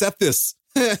want to accept this.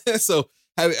 So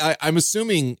I'm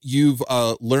assuming you've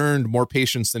learned more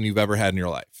patience than you've ever had in your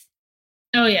life.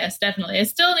 Oh, yes, definitely. I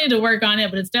still need to work on it,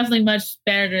 but it's definitely much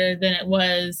better than it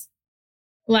was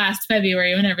last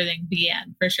February when everything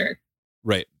began, for sure.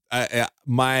 Right.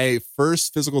 My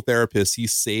first physical therapist, he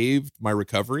saved my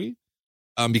recovery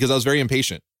because I was very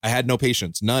impatient. I had no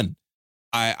patience, none.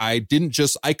 I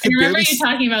remember you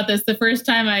talking about this the first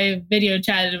time I video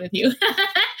chatted with you.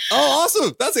 Oh,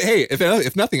 awesome. That's it. Hey,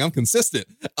 if nothing, I'm consistent.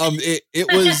 It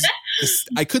was,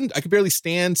 I could barely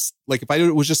stand. Like if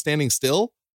I was just standing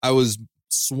still, I was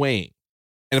swaying.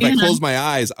 And if I closed my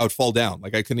eyes, I would fall down.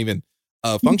 Like I couldn't even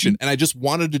function. And I just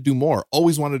wanted to do more,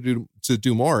 always wanted to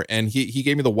do more. And he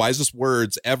gave me the wisest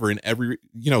words ever. And every,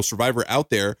 survivor out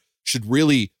there should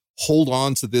really hold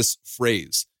on to this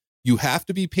phrase. You have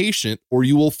to be patient or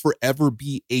you will forever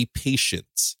be a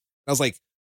patient. I was like,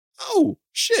 oh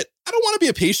shit, I don't want to be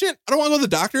a patient. I don't want to go to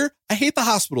the doctor. I hate the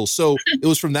hospital. So it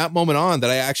was from that moment on that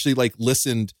I actually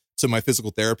listened to my physical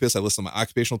therapist. I listened to my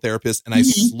occupational therapist and I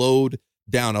slowed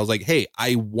down. I was like, hey,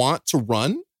 I want to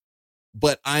run,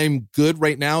 but I'm good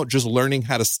right now just learning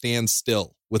how to stand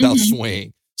still without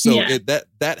swaying. So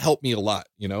that helped me a lot,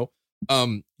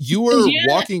 You were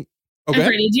walking.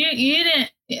 Okay.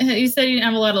 You said you didn't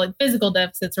have a lot of physical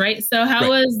deficits, right? So how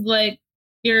was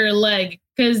your leg?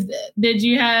 Because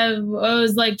what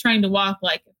was trying to walk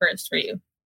at first for you?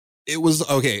 It was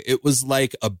okay. It was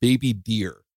like a baby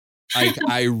deer.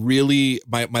 I really,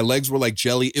 my legs were like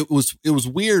jelly. It was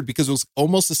weird because it was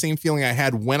almost the same feeling I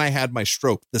had when I had my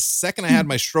stroke. The second I had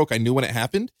my stroke, I knew when it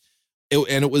happened.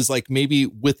 And it was like maybe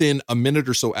within a minute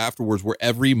or so afterwards where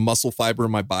every muscle fiber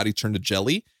in my body turned to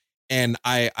jelly. And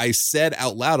I said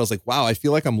out loud, I was like, wow, I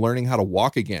feel like I'm learning how to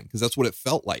walk again. Because that's what it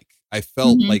felt like. I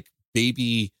felt like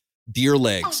baby deer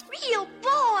legs. A real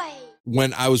boy.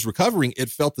 When I was recovering, it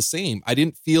felt the same. I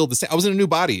didn't feel the same. I was in a new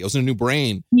body. I was in a new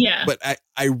brain. Yeah. But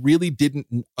I really didn't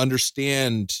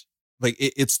understand.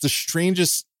 It's the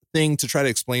strangest thing to try to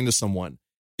explain to someone.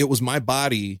 It was my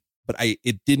body, but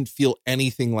it didn't feel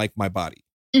anything like my body.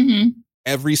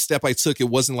 Every step I took, it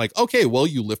wasn't like, okay, well,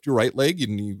 you lift your right leg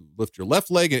and you lift your left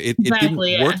leg. It didn't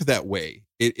work that way.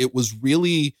 It was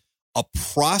really a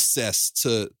process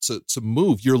to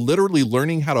move. You're literally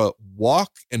learning how to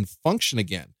walk and function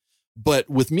again. But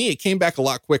with me, it came back a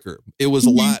lot quicker. It was a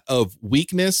lot of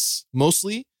weakness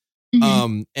mostly.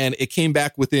 And it came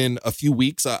back within a few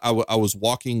weeks. I was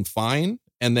walking fine.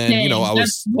 And then, I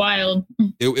was wild.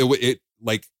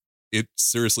 It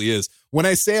seriously is. When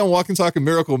I say I'm walking, talking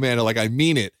miracle, man, I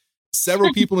mean it.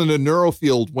 Several people in the neuro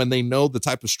field, when they know the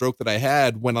type of stroke that I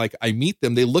had, when I meet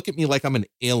them, they look at me like I'm an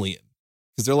alien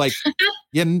because they're like,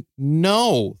 yeah,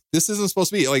 no, this isn't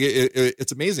supposed to be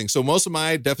it's amazing. So most of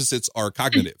my deficits are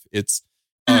cognitive. It's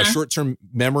short-term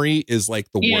memory is the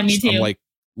worst. Me too. I'm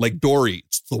like Dory.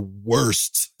 It's the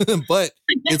worst, but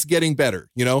it's getting better,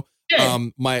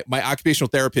 My occupational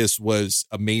therapist was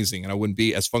amazing and I wouldn't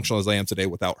be as functional as I am today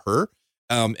without her.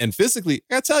 And physically,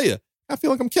 I gotta tell you, I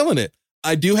feel like I'm killing it.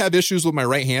 I do have issues with my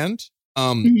right hand.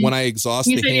 When I exhaust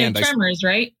the hand, you have tremors,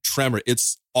 right? Tremor.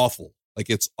 It's awful.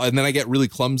 And then I get really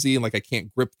clumsy and I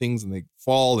can't grip things and they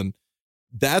fall. And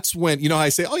that's when, I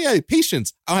say, oh yeah,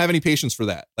 patience. I don't have any patience for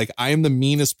that. I am the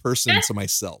meanest person to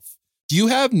myself. Do you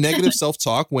have negative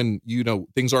self-talk when,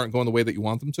 things aren't going the way that you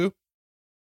want them to?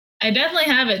 I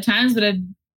definitely have at times, but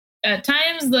at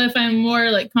times if I'm more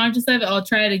conscious of it, I'll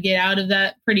try to get out of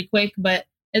that pretty quick, but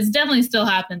it definitely still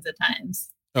happens at times.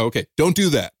 Oh, okay. Don't do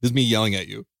that. This is me yelling at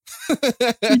you.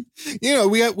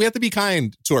 We have to be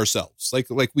kind to ourselves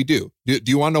like we do. Do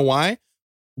you want to know why?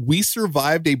 We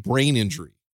survived a brain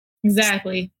injury.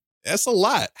 Exactly. That's a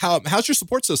lot. How's your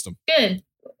support system? Good.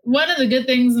 One of the good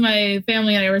things my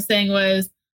family and I were saying was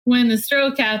when the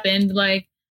stroke happened,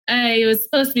 I was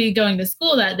supposed to be going to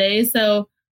school that day. So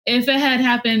if it had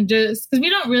happened just because we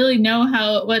don't really know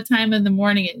what time in the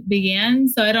morning it began.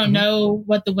 So I don't know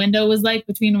what the window was like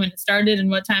between when it started and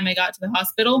what time I got to the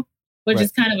hospital, which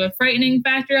is kind of a frightening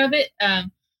factor of it.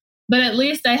 but at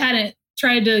least I hadn't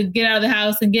tried to get out of the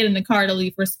house and get in the car to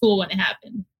leave for school when it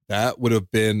happened. That would have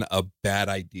been a bad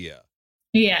idea.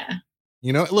 Yeah.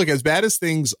 You know, look, as bad as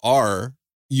things are,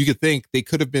 you could think they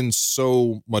could have been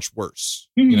so much worse.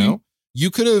 You know,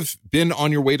 you could have been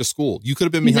on your way to school. You could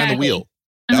have been behind the wheel.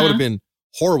 That would have been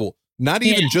horrible. Not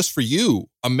even just for you.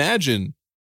 Imagine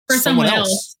for someone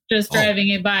else just driving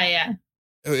it by. Yeah.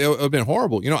 It would have been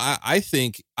horrible. You know, I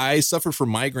think I suffered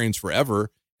from migraines forever,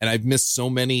 and I've missed so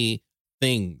many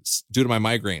things due to my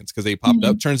migraines because they popped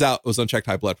up. Turns out it was unchecked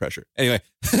high blood pressure. Anyway,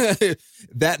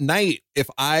 that night, if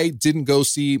I didn't go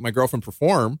see my girlfriend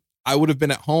perform, I would have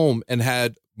been at home and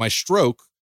had my stroke.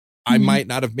 I might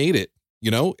not have made it,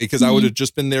 you know, because I would have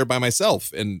just been there by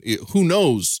myself. And who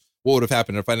knows what would have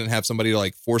happened if I didn't have somebody to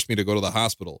like force me to go to the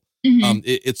hospital.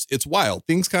 It's wild.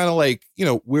 Things kind of like, you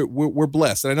know, we're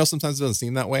blessed. And I know sometimes it doesn't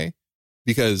seem that way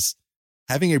because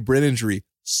having a brain injury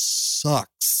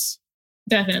sucks.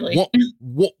 Definitely.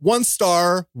 One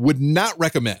star would not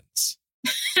recommend.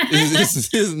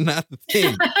 This is not the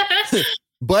thing.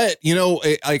 But, you know,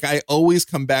 like I always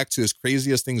come back to as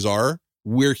crazy as things are,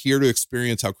 we're here to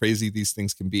experience how crazy these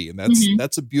things can be. And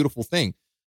that's a beautiful thing.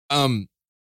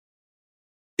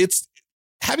 It's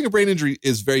having a brain injury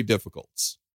is very difficult,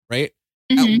 right?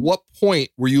 At what point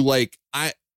were you like,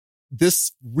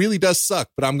 this really does suck,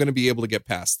 but I'm going to be able to get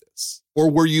past this? Or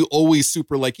were you always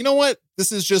super like, you know what?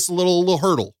 This is just a little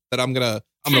hurdle that I'm going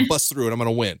to bust through and I'm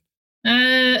going to win.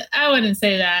 I wouldn't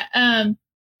say that.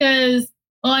 Because,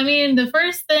 well, I mean, the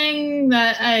first thing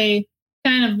that I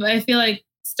feel like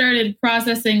started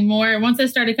processing more, once I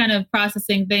started kind of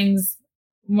processing things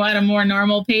at a more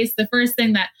normal pace, the first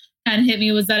thing that kind of hit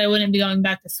me was that I wouldn't be going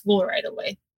back to school right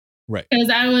away. Right. Because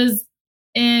I was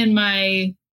in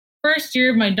my first year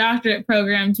of my doctorate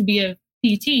program to be a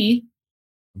PT.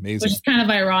 Amazing. Which is kind of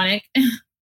ironic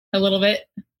a little bit.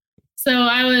 So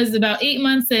I was about 8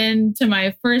 months into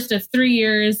my first of 3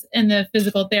 years in the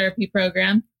physical therapy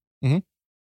program.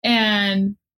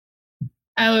 And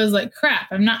I was like, crap,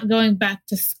 I'm not going back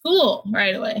to school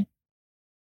right away.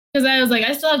 Because I was like,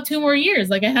 I still have 2 more years.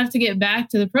 Like I have to get back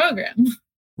to the program.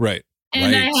 Right.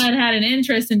 And I had an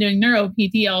interest in doing neuro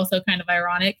PT, also kind of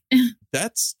ironic.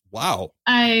 That's wow.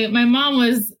 My mom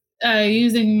was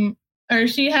using, or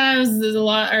she has a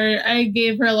lot, or I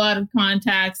gave her a lot of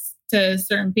contacts to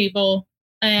certain people,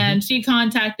 and she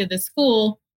contacted the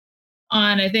school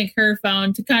on, I think, her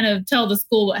phone to kind of tell the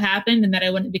school what happened and that I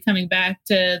wouldn't be coming back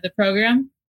to the program.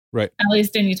 Right. At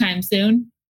least anytime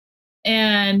soon.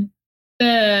 And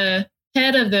the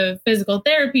head of the physical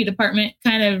therapy department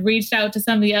kind of reached out to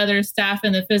some of the other staff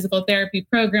in the physical therapy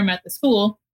program at the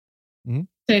school to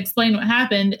explain what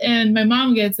happened. And my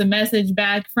mom gets a message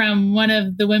back from one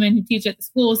of the women who teach at the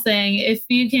school saying, if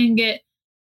you can get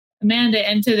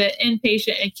Amanda into the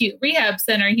inpatient acute rehab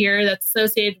center here that's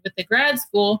associated with the grad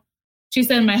school. She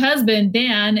said, my husband,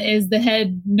 Dan, is the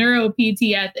head neuro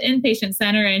PT at the inpatient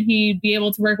center, and he'd be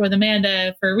able to work with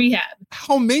Amanda for rehab.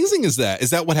 How amazing is that?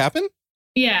 Is that what happened?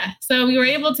 Yeah. So we were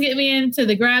able to get me into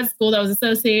the grad school that was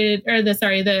associated, or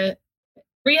the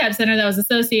rehab center that was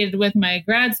associated with my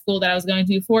grad school that I was going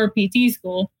to for PT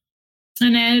school.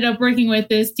 And I ended up working with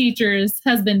this teacher's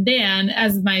husband, Dan,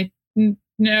 as my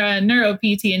neuro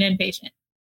PT and inpatient.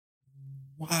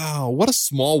 Wow. What a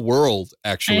small world,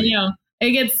 actually. I know.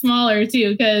 It gets smaller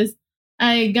too, because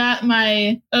I got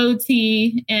my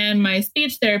OT and my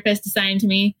speech therapist assigned to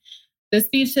me. The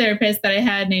speech therapist that I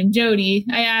had named Jody,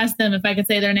 I asked them if I could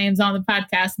say their names on the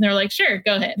podcast, and they were like, sure,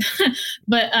 go ahead.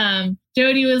 But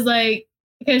Jody was like,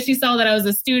 because she saw that I was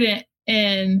a student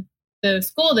in the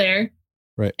school there.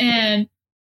 Right. And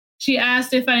she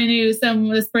asked if I knew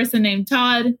this person named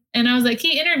Todd. And I was like,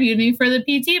 he interviewed me for the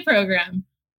PT program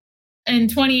in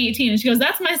 2018. And she goes,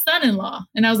 that's my son-in-law.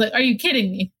 And I was like, are you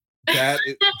kidding me?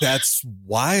 That's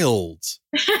wild.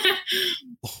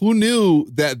 Who knew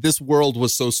that this world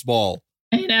was so small?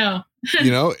 I know.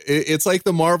 You know, it's like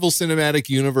the Marvel Cinematic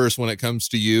Universe when it comes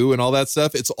to you and all that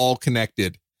stuff. It's all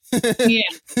connected. Yeah.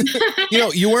 You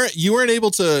know, you weren't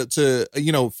able to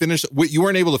finish. You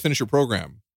weren't able to finish your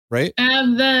program, right?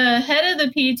 The head of the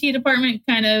PT department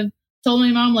kind of told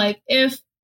my mom, like, if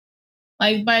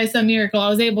by some miracle I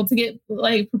was able to get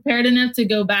prepared enough to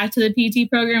go back to the PT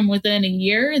program within a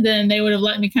year, then they would have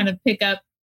let me kind of pick up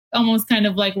almost kind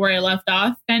of like where I left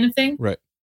off, kind of thing. Right.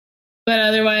 But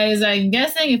otherwise, I'm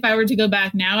guessing if I were to go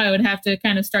back now, I would have to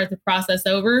kind of start the process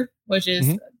over, which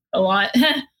is a lot.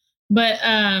 But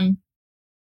I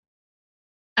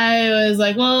was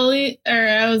like,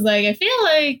 I feel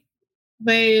like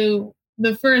the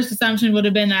first assumption would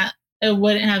have been that it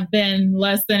wouldn't have been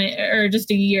less than or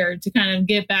just a year to kind of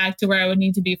get back to where I would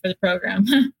need to be for the program.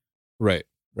 Right.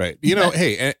 Right. You know,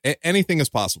 hey, anything is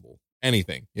possible.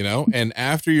 Anything, you know, and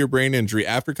after your brain injury,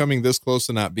 after coming this close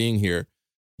to not being here,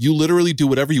 you literally do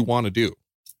whatever you want to do.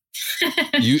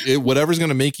 Whatever's going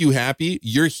to make you happy,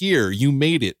 you're here. You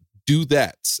made it. Do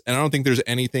that. And I don't think there's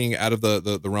anything out of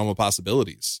the realm of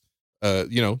possibilities.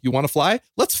 You know, you want to fly?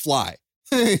 Let's fly.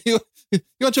 You want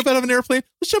to jump out of an airplane?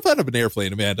 Let's jump out of an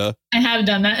airplane, Amanda. I have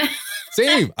done that.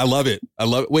 Same. I love it.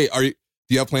 Wait, do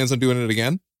you have plans on doing it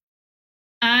again?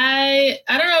 I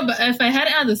don't know, but if I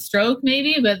hadn't had the stroke,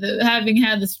 maybe, but having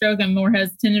had the stroke, I'm more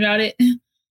hesitant about it.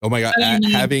 Oh my God.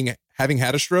 Having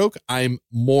had a stroke, I'm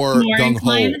more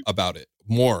gung-ho about it.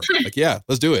 More like, yeah,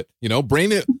 let's do it. You know,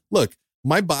 look,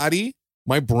 my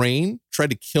brain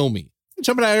tried to kill me.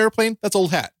 Jumping out of an airplane, that's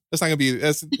old hat. That's not gonna be,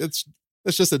 that's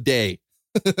just a day.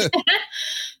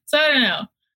 So I don't know.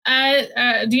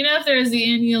 Do you know if there's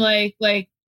any like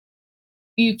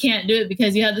you can't do it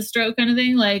because you had the stroke kind of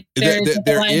thing? Like there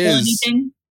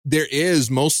is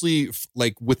mostly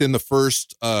like within the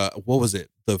first, what was it?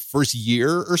 The first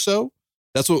year or so.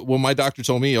 That's what my doctor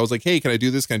told me. I was like, hey, can I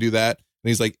do this? Can I do that? And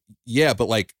he's like, yeah, but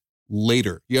like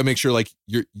later, you gotta make sure like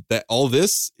that all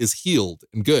this is healed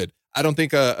and good. I don't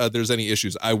think there's any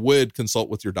issues. I would consult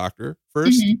with your doctor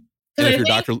first. Mm-hmm. And if your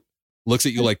doctor looks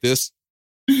at you like this,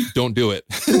 don't do it.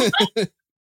 Because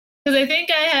I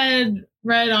think I had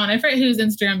read on, I forget whose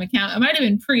Instagram account, it might have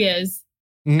been Priya's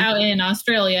out in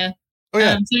Australia,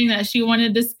 saying that she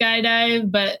wanted to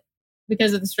skydive, but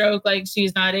because of the stroke, like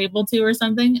she's not able to or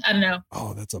something. I don't know.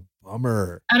 Oh, that's a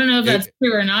bummer. I don't know if that's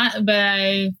true or not, but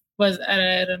I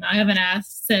don't know. I haven't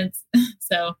asked since.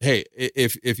 So hey,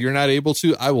 if you're not able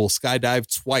to, I will skydive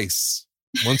twice.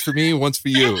 Once for me, once for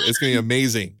you. It's gonna be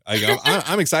amazing.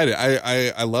 I'm excited.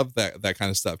 I love that kind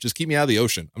of stuff. Just keep me out of the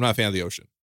ocean. I'm not a fan of the ocean.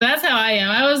 That's how I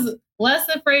am. I was less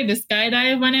afraid to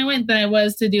skydive when I went than I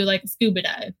was to do like a scuba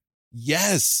dive.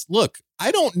 Yes. Look,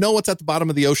 I don't know what's at the bottom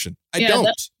of the ocean. I don't.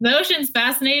 The ocean's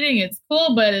fascinating. It's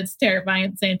cool, but it's terrifying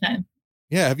at the same time.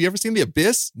 Yeah. Have you ever seen The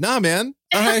Abyss? Nah, man.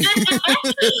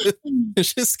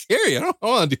 It's just scary. I don't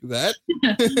want to do that.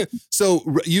 So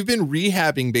you've been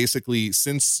rehabbing basically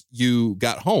since you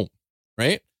got home,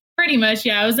 right? Pretty much.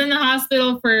 Yeah. I was in the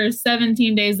hospital for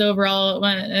 17 days overall.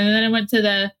 And then I went to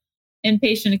the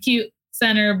inpatient acute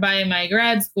center by my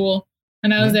grad school.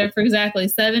 And I was there for exactly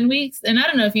 7 weeks. And I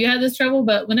don't know if you had this trouble,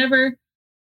 but whenever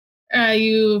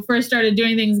you first started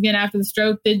doing things again after the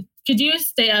stroke, could you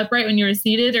stay upright when you were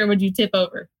seated, or would you tip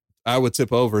over? I would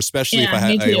tip over, especially if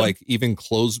I like even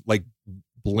closed, like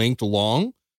blinked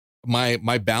long.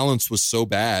 My balance was so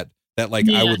bad that like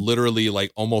I would literally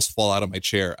like almost fall out of my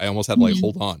chair. I almost had to like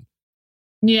hold on.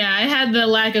 Yeah, I had the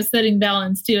lack of sitting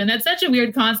balance too. And that's such a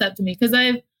weird concept to me because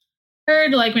I've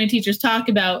heard like my teachers talk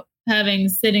about having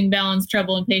sitting balance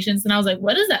trouble in patients. And I was like,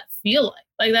 what does that feel like?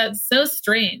 Like, that's so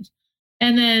strange.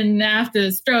 And then after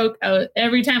the stroke,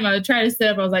 every time I would try to sit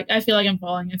up, I was like, I feel like I'm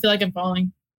falling. I feel like I'm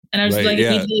falling. And I was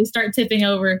immediately start tipping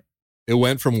over. It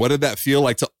went from what did that feel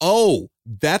like to, oh,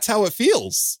 that's how it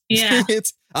feels. Yeah.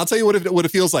 I'll tell you what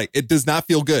it feels like. It does not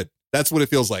feel good. That's what it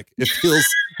feels like. It feels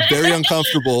very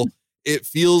uncomfortable. It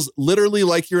feels literally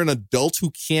like you're an adult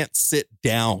who can't sit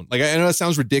down. Like, I know it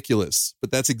sounds ridiculous,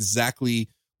 but that's exactly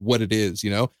what it is.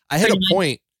 You know, I had a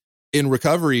point in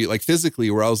recovery, like physically,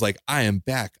 where I was like, I am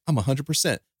back. I'm 100%.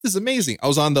 This is amazing. I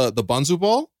was on the Bunzu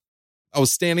ball. I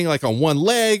was standing like on one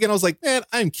leg and I was like, man,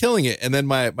 I'm killing it. And then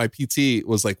my PT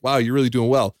was like, wow, you're really doing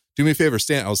well. Do me a favor,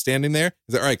 stand. I was standing there.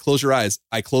 He's like, all right, close your eyes.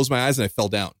 I closed my eyes and I fell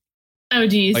down. Oh,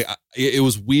 geez. Like it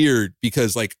was weird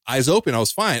because like eyes open, I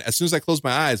was fine. As soon as I closed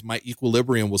my eyes, my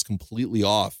equilibrium was completely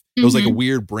off. It was like a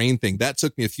weird brain thing. That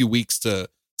took me a few weeks to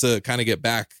kind of get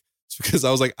back because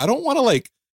I was like, I don't want to like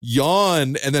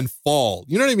yawn and then fall.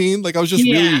 You know what I mean? Like I was just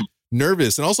really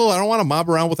nervous. And also I don't want to mob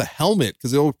around with a helmet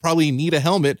because they'll probably need a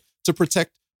helmet to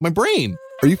protect my brain.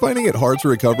 Are you finding it hard to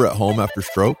recover at home after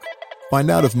stroke? Find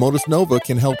out if Modus Nova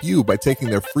can help you by taking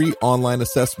their free online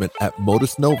assessment at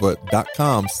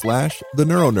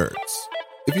modusnova.com/theneuronerds.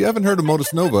 If you haven't heard of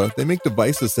Modus Nova, they make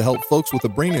devices to help folks with a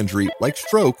brain injury like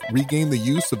stroke regain the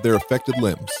use of their affected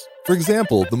limbs. For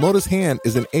example, the Modus Hand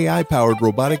is an AI-powered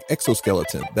robotic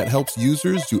exoskeleton that helps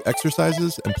users do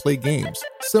exercises and play games,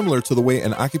 similar to the way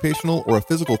an occupational or a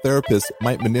physical therapist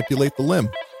might manipulate the limb.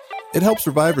 It helps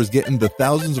survivors get in the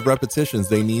thousands of repetitions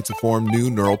they need to form new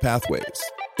neural pathways.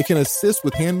 It can assist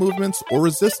with hand movements or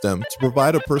resist them to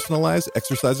provide a personalized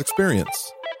exercise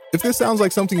experience. If this sounds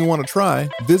like something you want to try,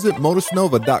 visit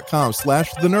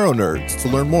modusnova.com/theneuronerds to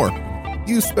learn more.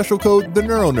 Use special code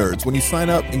THENeuroNerds when you sign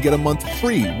up and get a month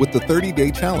free with the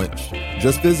 30-day challenge.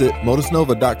 Just visit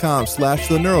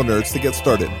modusnova.com/theneuronerds to get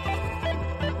started.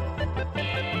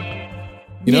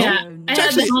 You know, check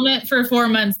had the helmet for 4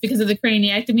 months because of the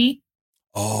craniectomy.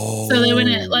 Oh. So they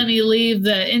wouldn't let me leave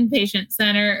the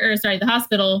the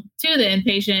hospital to the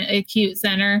inpatient acute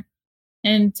center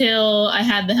until I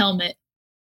had the helmet.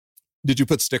 Did you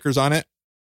put stickers on it?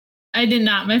 I did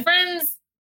not. My friends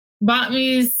bought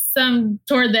me some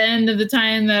toward the end of the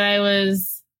time that I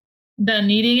was done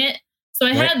needing it. So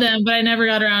I had them, but I never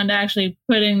got around to actually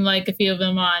putting like a few of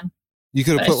them on. You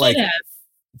could have put like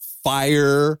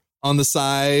fire on the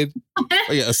side,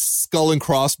 like a skull and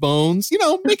crossbones,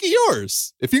 make it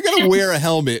yours. If you're going to wear a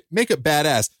helmet, make it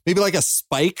badass. Maybe like a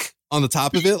spike on the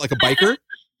top of it, like a biker.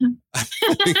 I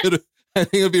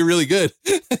think it'd be really good.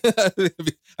 I think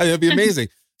it'd be amazing.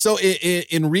 So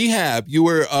in rehab,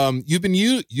 you've been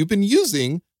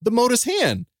using the Modus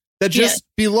hand that just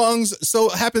belongs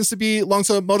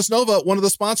to Modus Nova, one of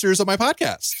the sponsors of my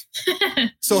podcast.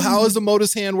 So how has the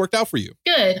Modus hand worked out for you?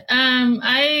 Good.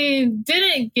 I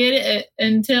didn't get it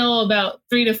until about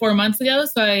 3 to 4 months ago.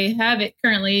 So I have it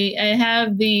currently. I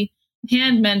have the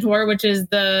Hand Mentor, which is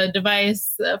the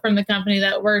device from the company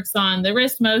that works on the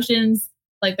wrist motions,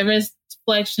 like the wrist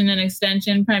flexion and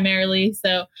extension primarily.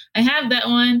 So I have that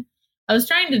one. I was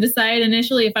trying to decide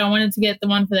initially if I wanted to get the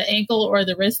one for the ankle or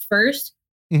the wrist first.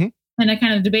 Mm-hmm. And I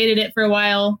kind of debated it for a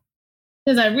while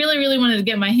because I really, really wanted to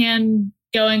get my hand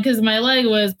going because my leg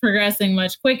was progressing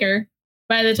much quicker.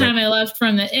 By the time I left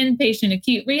from the inpatient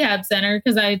acute rehab center,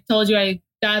 because I told you I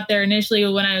got there initially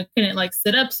when I couldn't like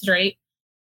sit up straight,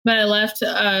 but I left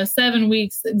 7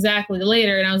 weeks exactly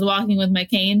later and I was walking with my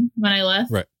cane when I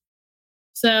left. Right.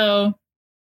 So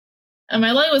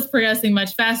my leg was progressing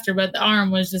much faster, but the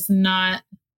arm was just not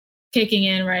kicking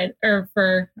in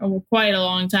for quite a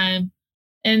long time.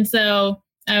 And so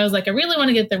I was like, I really want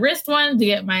to get the wrist one to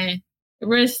get my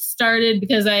wrist started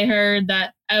because I heard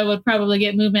that I would probably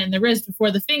get movement in the wrist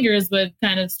before the fingers would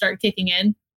kind of start kicking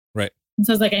in. Right. And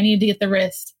so I was like, I need to get the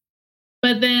wrist.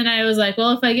 But then I was like,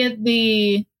 well, if I get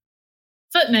the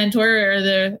Foot Mentor or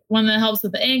the one that helps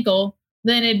with the ankle,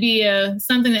 then it'd be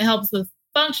something that helps with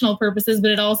functional purposes, but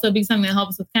it'd also be something that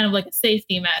helps with kind of like a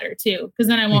safety matter too, because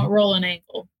then I won't roll an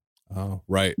ankle. Oh,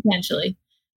 right. Potentially.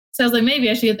 So I was like, maybe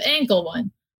I should get the ankle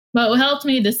one. But what helped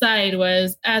me decide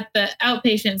was at the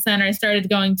outpatient center I started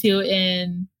going to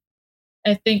in,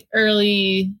 I think,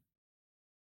 early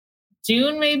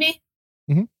June, maybe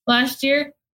last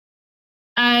year.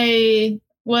 I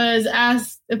was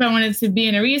asked if I wanted to be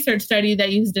in a research study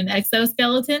that used an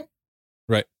exoskeleton.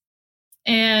 Right.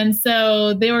 And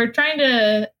so they were trying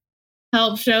to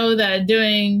help show that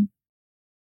doing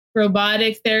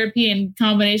robotic therapy in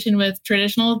combination with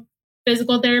traditional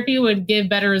physical therapy would give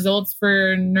better results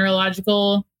for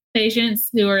neurological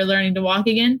patients who are learning to walk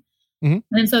again.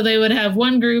 Mm-hmm. And so they would have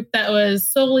one group that was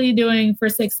solely doing for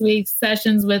 6 weeks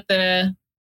sessions with the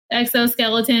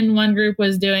exoskeleton. One group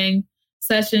was doing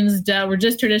sessions that were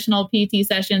just traditional PT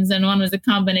sessions, and one was a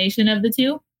combination of the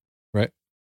two. Right.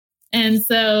 And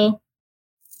so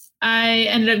I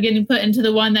ended up getting put into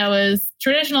the one that was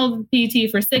traditional PT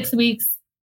for 6 weeks.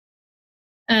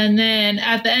 And then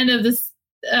at the end of this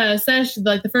session,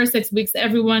 like the first 6 weeks,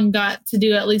 everyone got to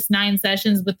do at least 9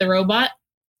 sessions with the robot.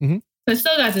 Mm-hmm. So I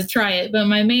still got to try it, but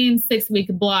my main 6-week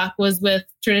block was with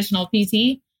traditional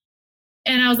PT.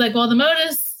 And I was like, well, the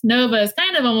Modus Nova is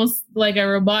kind of almost like a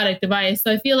robotic device.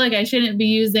 So I feel like I shouldn't be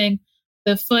using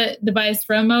the foot device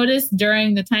from Modus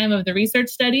during the time of the research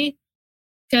study.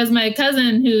 Because my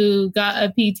cousin who got a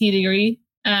PT degree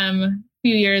a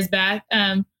few years back,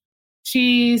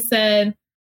 she said,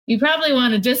 you probably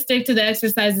want to just stick to the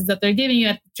exercises that they're giving you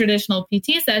at the traditional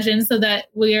PT session so that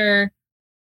your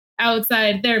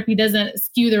outside therapy doesn't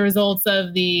skew the results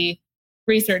of the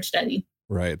research study.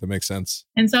 Right. That makes sense.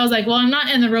 And so I was like, well, I'm not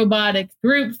in the robotic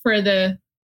group for the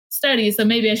study, so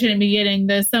maybe I shouldn't be getting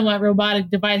the somewhat robotic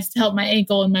device to help my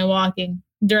ankle and my walking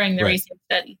during the research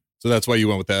study. So that's why you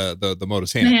went with the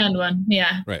Modus hand. The hand one,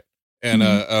 yeah. Right. And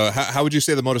how would you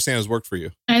say the Modus hand has worked for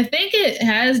you? I think it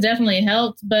has definitely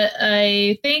helped, but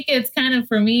I think it's kind of,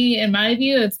 for me, in my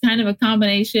view, it's kind of a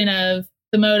combination of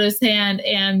the Modus hand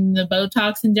and the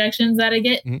Botox injections that I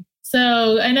get. Mm-hmm.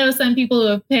 So I know some people who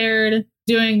have paired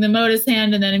doing the Modus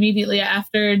hand and then immediately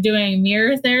after doing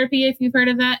mirror therapy, if you've heard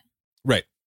of that. Right.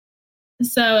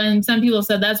 So, and some people have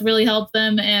said that's really helped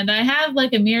them. And I have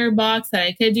like a mirror box that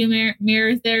I could do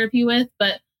mirror therapy with,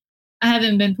 but I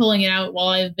haven't been pulling it out while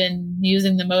I've been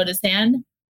using the Modus hand.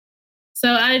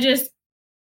 So I just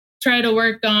try to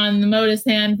work on the Modus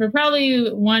hand for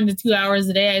probably 1 to 2 hours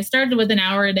a day. I started with an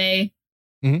hour a day.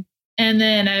 Mm-hmm. And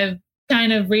then I've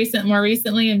kind of more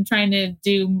recently, I'm trying to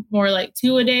do more like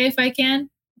 2 a day if I can,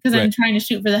 because I'm trying to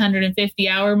shoot for the 150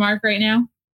 hour mark right now.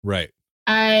 Right.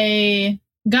 I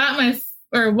got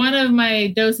or one of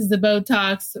my doses of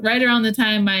Botox right around the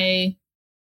time that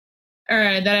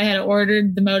I had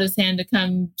ordered the Modus hand to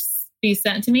come be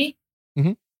sent to me.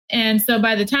 Mm-hmm. And so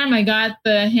by the time I got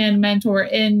the hand mentor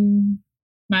in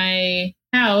my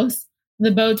house, the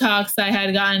Botox I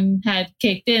had gotten had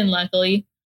kicked in, luckily.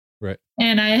 Right.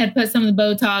 And I had put some of the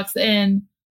Botox in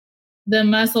the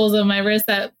muscles of my wrist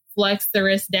that flex the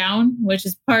wrist down, which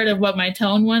is part of what my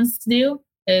tone wants to do,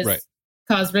 is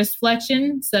cause wrist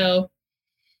flexion. So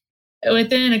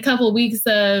within a couple of weeks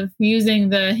of using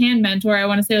the hand mentor, I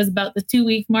want to say it was about the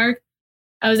 2-week mark,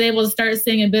 I was able to start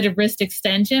seeing a bit of wrist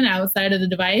extension outside of the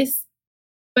device.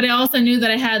 But I also knew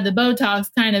that I had the Botox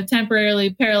kind of temporarily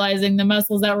paralyzing the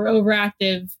muscles that were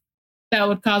overactive that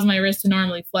would cause my wrist to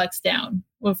normally flex down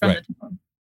from the tone.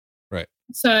 Right.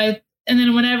 And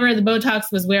then whenever the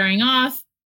Botox was wearing off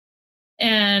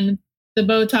and the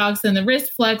Botox and the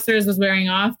wrist flexors was wearing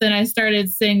off, then I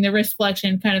started seeing the wrist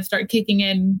flexion kind of start kicking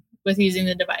in with using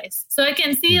the device. So I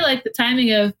can see like the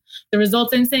timing of the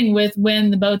results I'm seeing with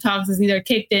when the Botox is either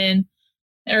kicked in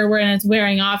or when it's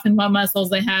wearing off and what muscles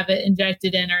they have it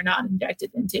injected in or not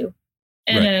injected into.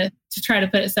 And to try to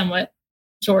put it somewhat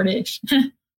shortish.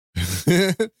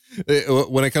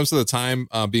 When it comes to the time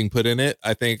being put in it,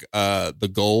 I think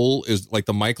the goal is like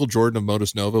the Michael Jordan of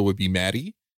Modus Nova would be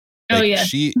Maddie. Like,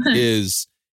 she is,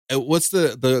 what's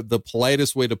the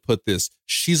politest way to put this?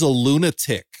 She's a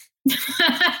lunatic.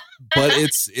 But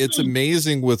it's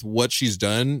amazing with what she's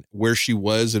done, where she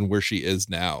was and where she is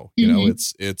now. You know,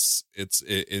 it's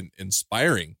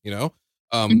inspiring, you know?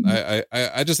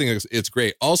 I just think it's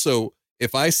great. Also,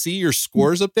 if I see your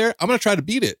scores up there, I'm going to try to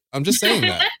beat it. I'm just saying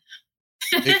that.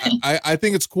 I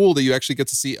think it's cool that you actually get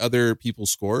to see other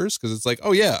people's scores, because it's like,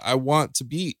 oh yeah, I want to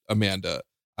beat Amanda.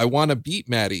 I want to beat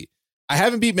Maddie. I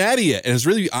haven't beat Maddie yet. And it's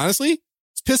really, honestly,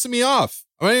 it's pissing me off.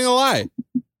 I'm not even gonna lie.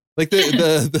 Like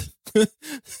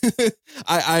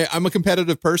I'm a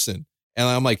competitive person, and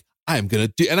I'm like, I'm gonna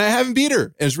do, and I haven't beat her,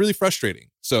 and it's really frustrating.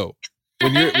 So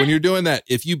when you're doing that,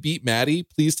 if you beat Maddie,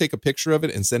 please take a picture of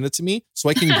it and send it to me so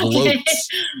I can gloat.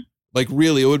 Like,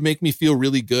 really, it would make me feel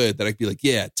really good that I'd be like,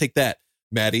 yeah, take that,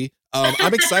 Maddie.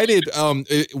 I'm excited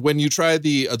when you try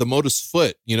the Modus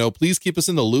foot. You know, please keep us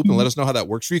in the loop and let us know how that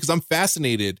works for you, because I'm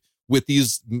fascinated with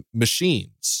these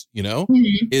machines. You know,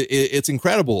 it's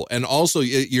incredible. And also,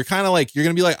 you're kind of like, you're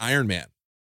gonna be like Iron Man.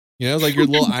 You know, like your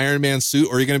little Iron Man suit,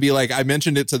 or you're gonna be like, I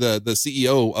mentioned it to the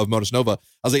CEO of Modus Nova. I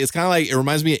was like, it's kind of like, it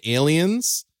reminds me of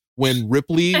Aliens when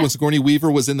Sigourney Weaver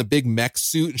was in the big mech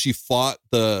suit and she fought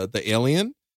the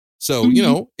alien. So, you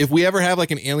know, if we ever have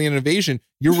like an alien invasion,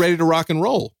 you're ready to rock and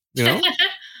roll. You know,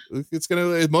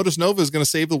 Modus Nova is gonna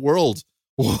save the world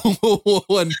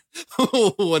one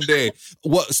day.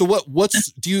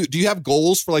 Do you have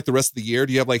goals for like the rest of the year?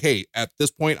 Do you have like, hey, at this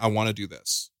point, I want to do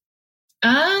this?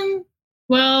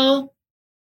 Well,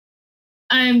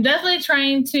 I'm definitely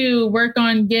trying to work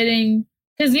on getting,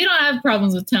 because you don't have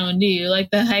problems with tone, do you?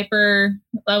 Like the hyper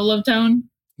level of tone?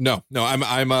 No,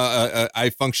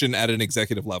 I function at an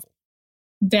executive level.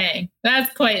 Dang,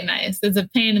 that's quite nice. It's a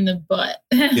pain in the butt.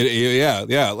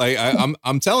 Yeah. Like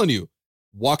I'm telling you,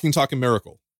 walking, talking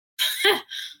miracle.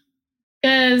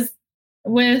 Because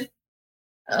with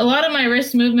a lot of my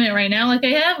wrist movement right now, like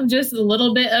I have just a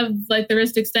little bit of like the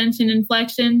wrist extension and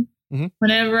flexion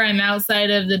whenever I'm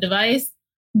outside of the device,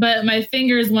 but my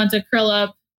fingers want to curl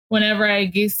up whenever I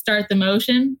start the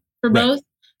motion for both.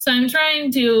 So I'm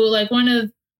trying to, like, one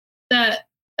of that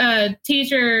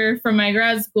teacher from my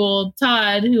grad school,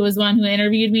 Todd, who was one who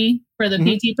interviewed me for the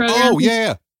PT program. Oh,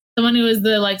 yeah. The one who was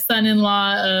the like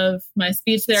son-in-law of my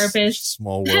speech therapist.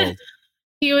 Small world.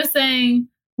 He was saying,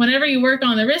 whenever you work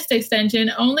on the wrist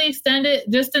extension, only extend it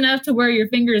just enough to where your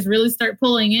fingers really start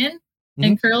pulling in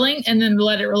and curling, and then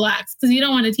let it relax. Because you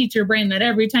don't want to teach your brain that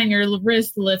every time your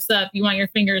wrist lifts up, you want your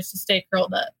fingers to stay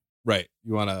curled up. Right.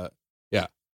 You want to, yeah.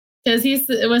 Because he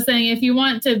was saying, if you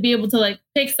want to be able to like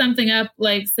pick something up,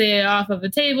 like say off of a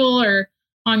table or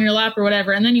on your lap or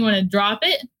whatever, and then you want to drop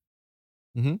it,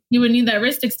 you would need that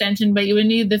wrist extension, but you would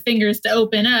need the fingers to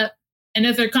open up. And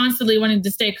if they're constantly wanting to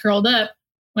stay curled up,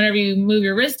 whenever you move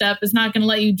your wrist up, it's not going to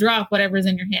let you drop whatever's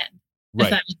in your hand.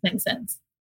 If that makes any sense.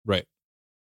 Right.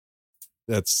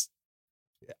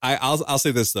 I'll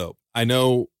say this though. I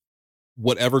know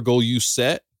whatever goal you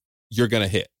set, you're going to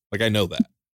hit. Like, I know that,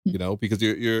 you know, because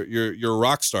you're a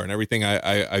rock star, and everything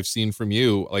I've seen from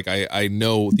you. Like, I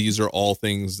know these are all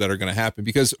things that are going to happen,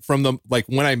 because from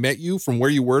when I met you, from where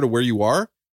you were to where you are,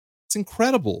 it's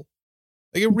incredible.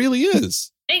 Like, it really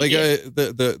is. Like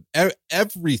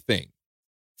everything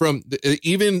from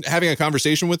even having a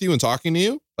conversation with you and talking to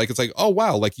you, like, it's like, oh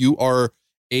wow, like you are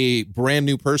a brand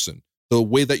new person, the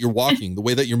way that you're walking, the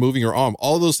way that you're moving your arm,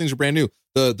 all those things are brand new.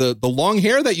 The long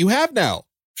hair that you have now.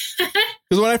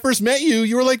 Because when I first met you,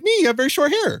 you were like me. You have very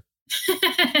short hair.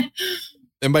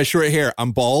 And by short hair,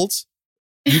 I'm bald.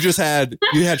 You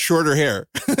had shorter hair.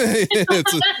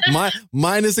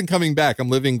 Mine isn't coming back. I'm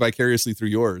living vicariously through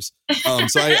yours.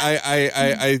 So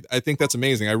I think that's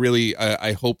amazing. I really,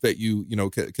 I hope that you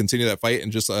continue that fight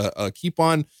and just keep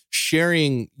on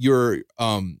sharing your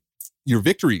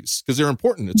victories, because they're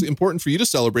important. It's important for you to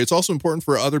celebrate. It's also important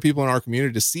for other people in our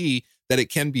community to see that it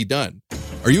can be done.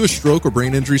 Are you a stroke or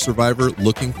brain injury survivor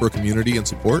looking for community and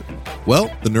support?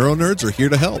 Well, the Neuro Nerds are here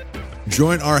to help.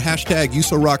 Join our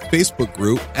 #USORock Facebook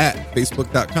group at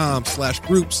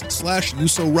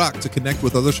facebook.com/groups/USORock to connect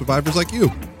with other survivors like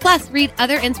you. Plus, read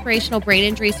other inspirational brain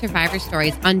injury survivor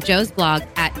stories on Joe's blog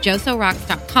at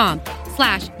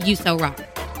josorocks.com/USORock.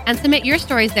 And submit your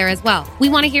stories there as well. We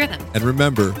want to hear them. And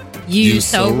remember,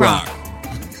 USORock.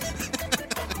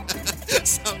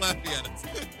 Stop laughing at us.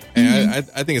 And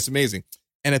I think it's amazing.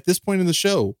 And at this point in the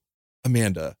show,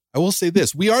 Amanda, I will say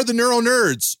this. We are the Neuro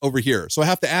Nerds over here. So I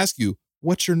have to ask you,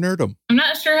 what's your nerdum? I'm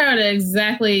not sure how to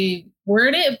exactly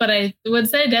word it, but I would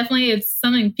say definitely it's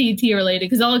something PT related,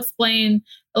 because I'll explain.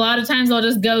 A lot of times I'll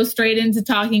just go straight into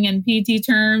talking in PT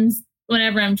terms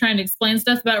whenever I'm trying to explain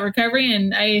stuff about recovery.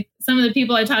 And some of the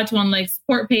people I talk to on like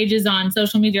support pages on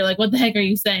social media are like, what the heck are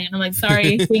you saying? And I'm like,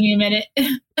 sorry, give me a minute.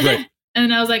 Right.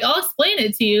 And I was like, I'll explain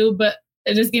it to you, but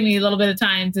just give me a little bit of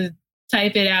time to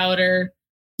type it out or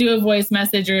do a voice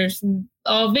message, or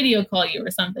I'll video call you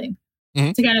or something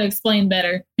to kind of explain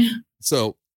better.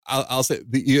 So I'll say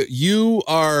you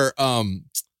are,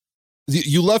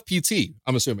 you love PT,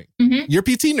 I'm assuming. Mm-hmm. You're a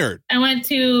PT nerd. I went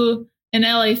to an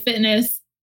LA Fitness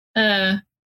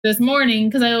this morning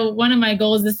because one of my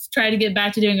goals is to try to get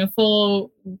back to doing a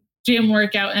full gym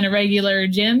workout in a regular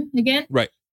gym again. Right.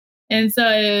 And so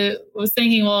I was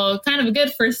thinking, well, kind of a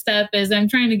good first step is I'm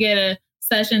trying to get a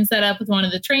session set up with one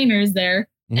of the trainers there.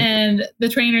 Mm-hmm. And the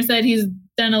trainer said he's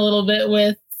done a little bit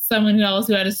with someone else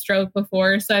who had a stroke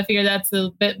before. So I figured that's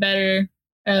a bit better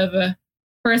of a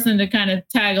person to kind of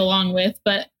tag along with.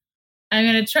 But I'm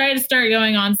going to try to start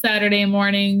going on Saturday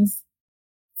mornings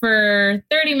for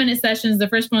 30-minute sessions. The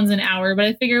first one's an hour, but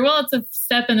I figure, well, it's a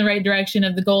step in the right direction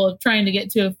of the goal of trying to get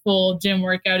to a full gym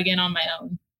workout again on my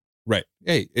own. Right.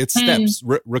 Hey, it's steps.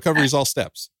 Recovery is all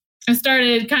steps. I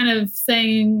started kind of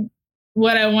saying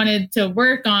what I wanted to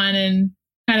work on and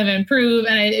kind of improve.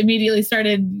 And I immediately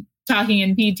started talking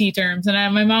in PT terms.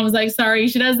 And my mom was like, sorry,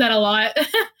 she does that a lot.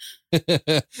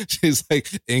 She's like,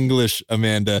 English,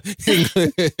 Amanda.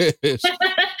 English.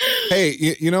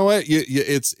 Hey, you know what?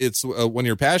 It's when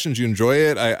you're passionate, you enjoy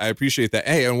it. I appreciate that.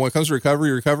 Hey, and when it comes to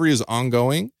recovery is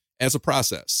ongoing as a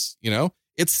process.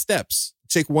 It's steps.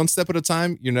 Take one step at a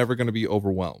time. You're never going to be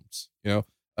overwhelmed.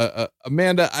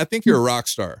 Amanda, I think you're a rock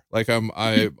star. Like I'm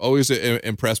always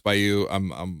impressed by you.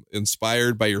 I'm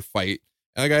inspired by your fight.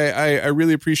 And like I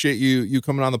really appreciate you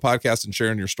coming on the podcast and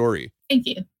sharing your story. Thank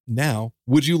you. Now,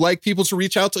 would you like people to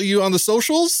reach out to you on the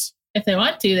socials? If they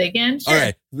want to, they can. Sure. All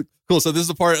right, cool. So this is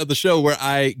the part of the show where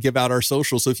I give out our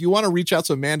socials. So if you want to reach out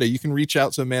to Amanda, you can reach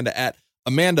out to Amanda at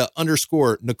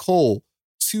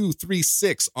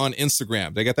Amanda_Nicole236 on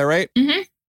Instagram. Did I get that right? Mm-hmm.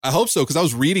 I hope so, because I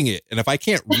was reading it. And if I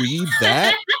can't read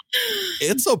that,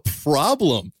 it's a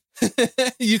problem.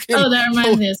 You can. Oh, that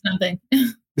reminds me of something.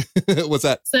 What's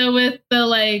that? So with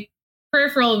the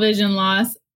peripheral vision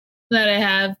loss that I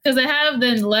have, because I have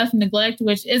the left neglect,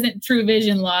 which isn't true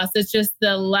vision loss. It's just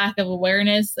the lack of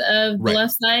awareness of the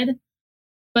left side.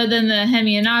 But then the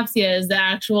hemianopsia is the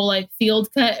actual field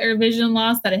cut or vision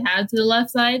loss that I had to the left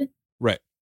side. Right.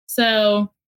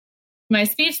 So my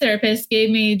speech therapist gave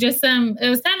me just it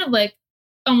was kind of like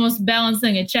almost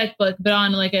balancing a checkbook, but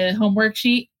on a homework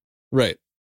sheet. Right.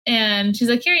 And she's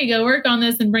like, here you go, work on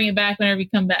this and bring it back whenever you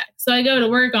come back. So I go to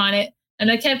work on it and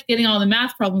I kept getting all the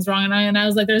math problems wrong. And I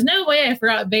was like, there's no way I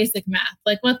forgot basic math.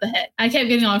 What the heck? I kept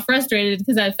getting all frustrated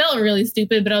because I felt really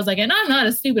stupid, but I was like, and I'm not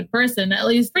a stupid person, at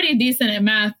least pretty decent at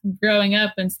math growing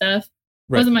up and stuff.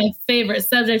 Right. Wasn't my favorite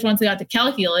subject once I got to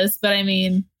calculus, but I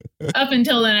mean, up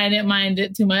until then, I didn't mind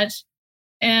it too much.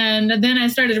 And then I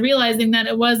started realizing that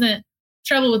it wasn't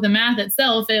trouble with the math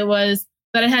itself. It was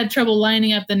that I had trouble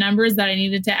lining up the numbers that I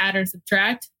needed to add or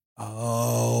subtract.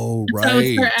 Oh, right. So I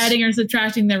would start adding or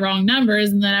subtracting the wrong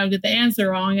numbers, and then I would get the answer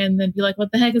wrong and then be like,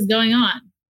 what the heck is going on?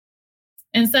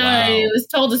 And so I was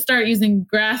told to start using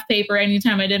graph paper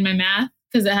anytime I did my math,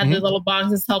 because it had the little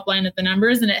boxes to help line up the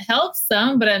numbers, and it helps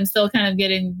some, but I'm still kind of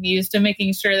getting used to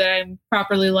making sure that I'm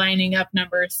properly lining up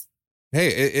numbers. Hey,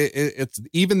 it's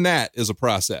even that is a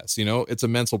process, it's a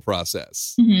mental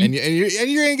process, and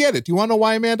you're gonna get it. Do you want to know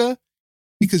why, Amanda?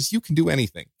 because you can do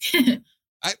anything.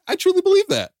 I truly believe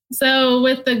that. So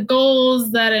with the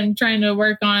goals that I'm trying to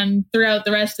work on throughout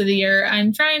the rest of the year,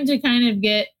 I'm trying to kind of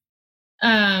get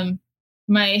my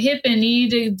hip and knee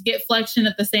to get flexion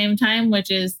at the same time, which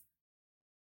is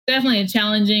definitely a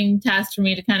challenging task for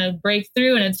me to kind of break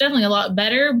through. And it's definitely a lot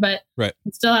better, but right.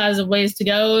 It still has a ways to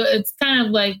go. It's kind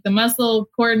of like the muscle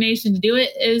coordination to do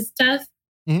it is tough.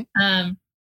 Mm-hmm.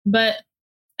 But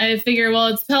I figure, well,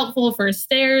 it's helpful for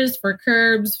stairs, for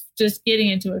curbs, just getting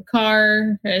into a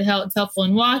car. It's helpful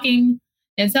in walking.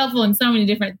 It's helpful in so many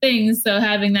different things. So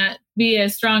having that be a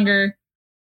stronger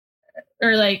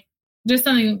or like just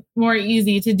something more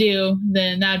easy to do,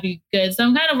 then that'd be good. So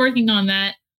I'm kind of working on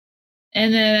that.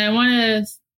 And then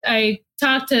I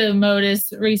talked to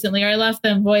Modus recently, or I left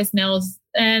them voicemails,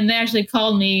 and they actually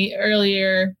called me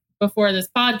earlier before this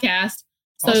podcast.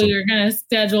 So awesome. You're going to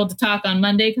schedule to talk on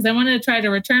Monday because I wanted to try to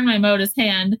return my Modus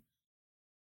hand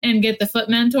and get the foot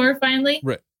mentor finally.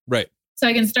 Right. So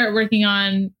I can start working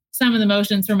on some of the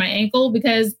motions for my ankle,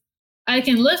 because I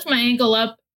can lift my ankle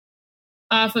up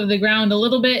off of the ground a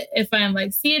little bit if I'm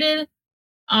like seated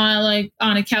on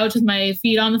a couch with my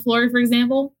feet on the floor, for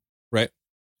example. Right.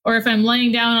 Or if I'm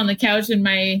laying down on the couch and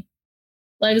my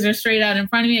legs are straight out in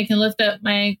front of me, I can lift up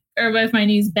or if my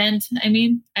knee's bent,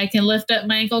 I can lift up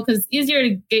my ankle, because it's easier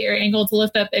to get your ankle to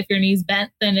lift up if your knee's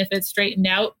bent than if it's straightened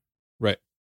out. Right.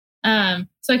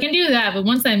 So I can do that, but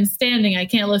once I'm standing, I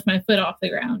can't lift my foot off the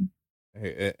ground.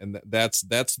 Hey, and that's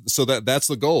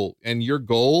the goal. And your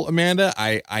goal, Amanda,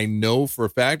 I know for a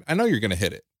fact, I know you're going to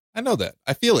hit it. I know that.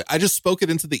 I feel it. I just spoke it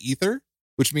into the ether,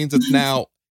 which means it's now,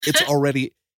 it's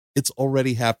already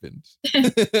happened.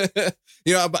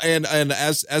 And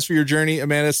as for your journey,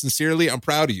 Amanda, sincerely, I'm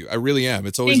proud of you. I really am.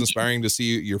 It's always inspiring to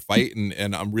see your fight,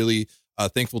 and I'm really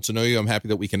thankful to know you. I'm happy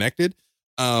that we connected.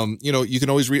 You can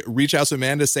always reach out to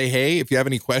Amanda, say, hey, if you have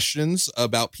any questions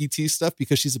about PT stuff,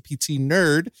 because she's a PT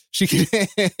nerd, she can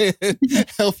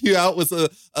help you out with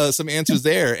some answers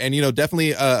there. And,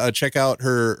 definitely check out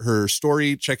her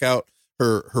story, check out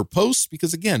her posts,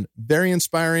 because again, very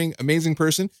inspiring, amazing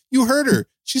person. You heard her.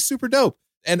 She's super dope.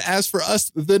 And as for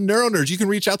us, the Neuro Nerds, you can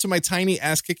reach out to my tiny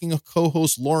ass kicking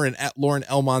co-host Lauren at Lauren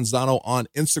L. Manzano on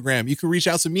Instagram. You can reach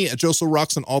out to me at Joso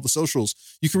Rocks on all the socials.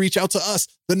 You can reach out to us,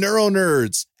 the Neuro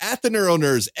Nerds, at the Neuro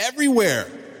Nerds, everywhere.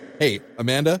 Hey,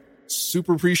 Amanda,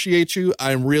 super appreciate you.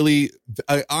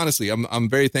 Honestly, I'm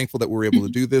very thankful that we're able to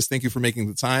do this. Thank you for making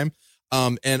the time.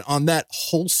 And on that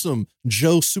wholesome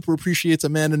Joe super appreciates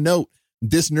Amanda note,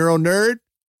 this Neuro Nerd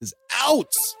is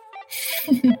out.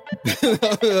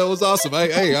 That was awesome.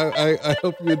 I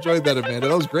hope you enjoyed that, Amanda.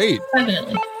 That was great.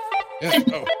 Definitely. Yeah.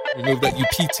 Oh, remove that, you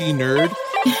PT nerd.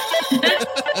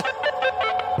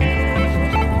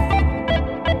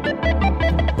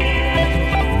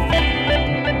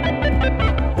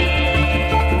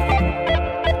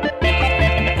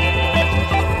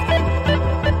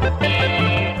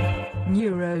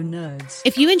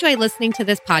 If you enjoy listening to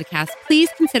this podcast, please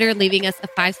consider leaving us a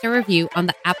 5-star review on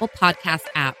the Apple Podcast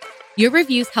app. Your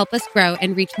reviews help us grow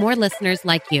and reach more listeners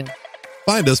like you.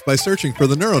 Find us by searching for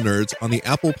the Neuro Nerds on the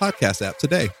Apple Podcast app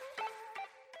today.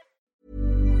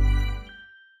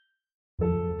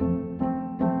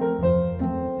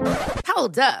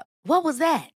 Hold up. What was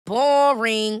that?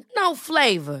 Boring. No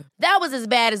flavor. That was as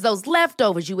bad as those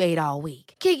leftovers you ate all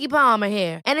week. Keke Palmer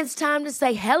here. And it's time to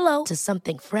say hello to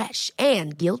something fresh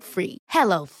and guilt-free.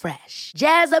 Hello Fresh.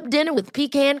 Jazz up dinner with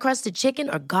pecan-crusted chicken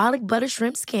or garlic butter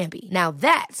shrimp scampi. Now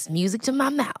that's music to my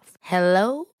mouth.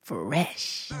 Hello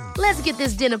Fresh. Let's get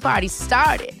this dinner party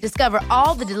started. Discover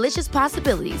all the delicious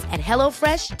possibilities at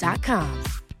HelloFresh.com.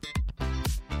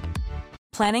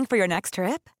 Planning for your next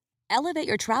trip? Elevate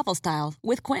your travel style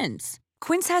with Quince.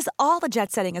 Quince has all the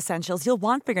jet-setting essentials you'll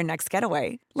want for your next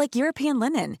getaway, like European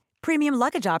linen, premium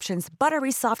luggage options,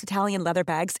 buttery soft Italian leather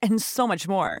bags, and so much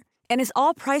more. And is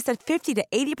all priced at 50 to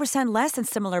 80% less than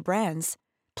similar brands.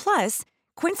 Plus,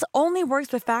 Quince only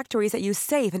works with factories that use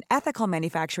safe and ethical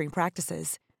manufacturing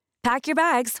practices. Pack your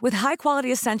bags with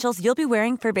high-quality essentials you'll be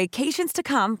wearing for vacations to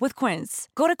come with Quince.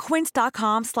 Go to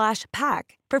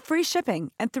quince.com/pack for free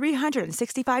shipping and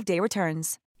 365-day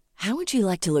returns. How would you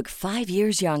like to look 5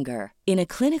 years younger? In a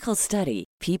clinical study,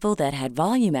 people that had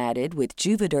volume added with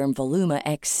Juvederm Voluma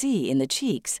XC in the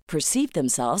cheeks perceived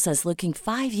themselves as looking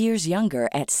 5 years younger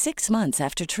at 6 months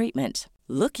after treatment.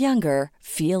 Look younger,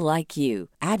 feel like you.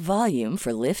 Add volume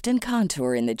for lift and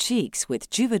contour in the cheeks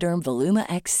with Juvederm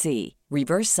Voluma XC.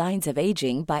 Reverse signs of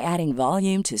aging by adding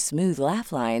volume to smooth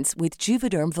laugh lines with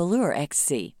Juvederm Volure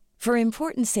XC. For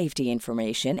important safety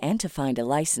information and to find a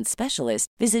licensed specialist,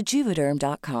 visit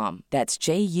Juvederm.com. That's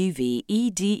JUVEDERM.com.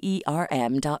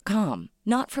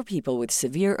 Not for people with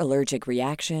severe allergic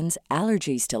reactions,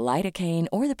 allergies to lidocaine,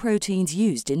 or the proteins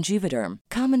used in Juvederm.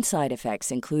 Common side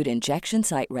effects include injection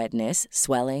site redness,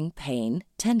 swelling, pain,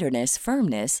 tenderness,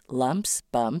 firmness, lumps,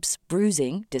 bumps,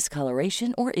 bruising,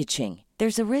 discoloration, or itching.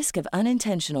 There's a risk of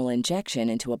unintentional injection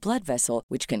into a blood vessel,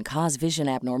 which can cause vision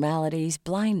abnormalities,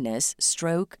 blindness,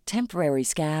 stroke, temporary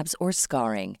scabs, or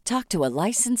scarring. Talk to a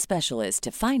licensed specialist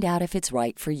to find out if it's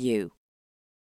right for you.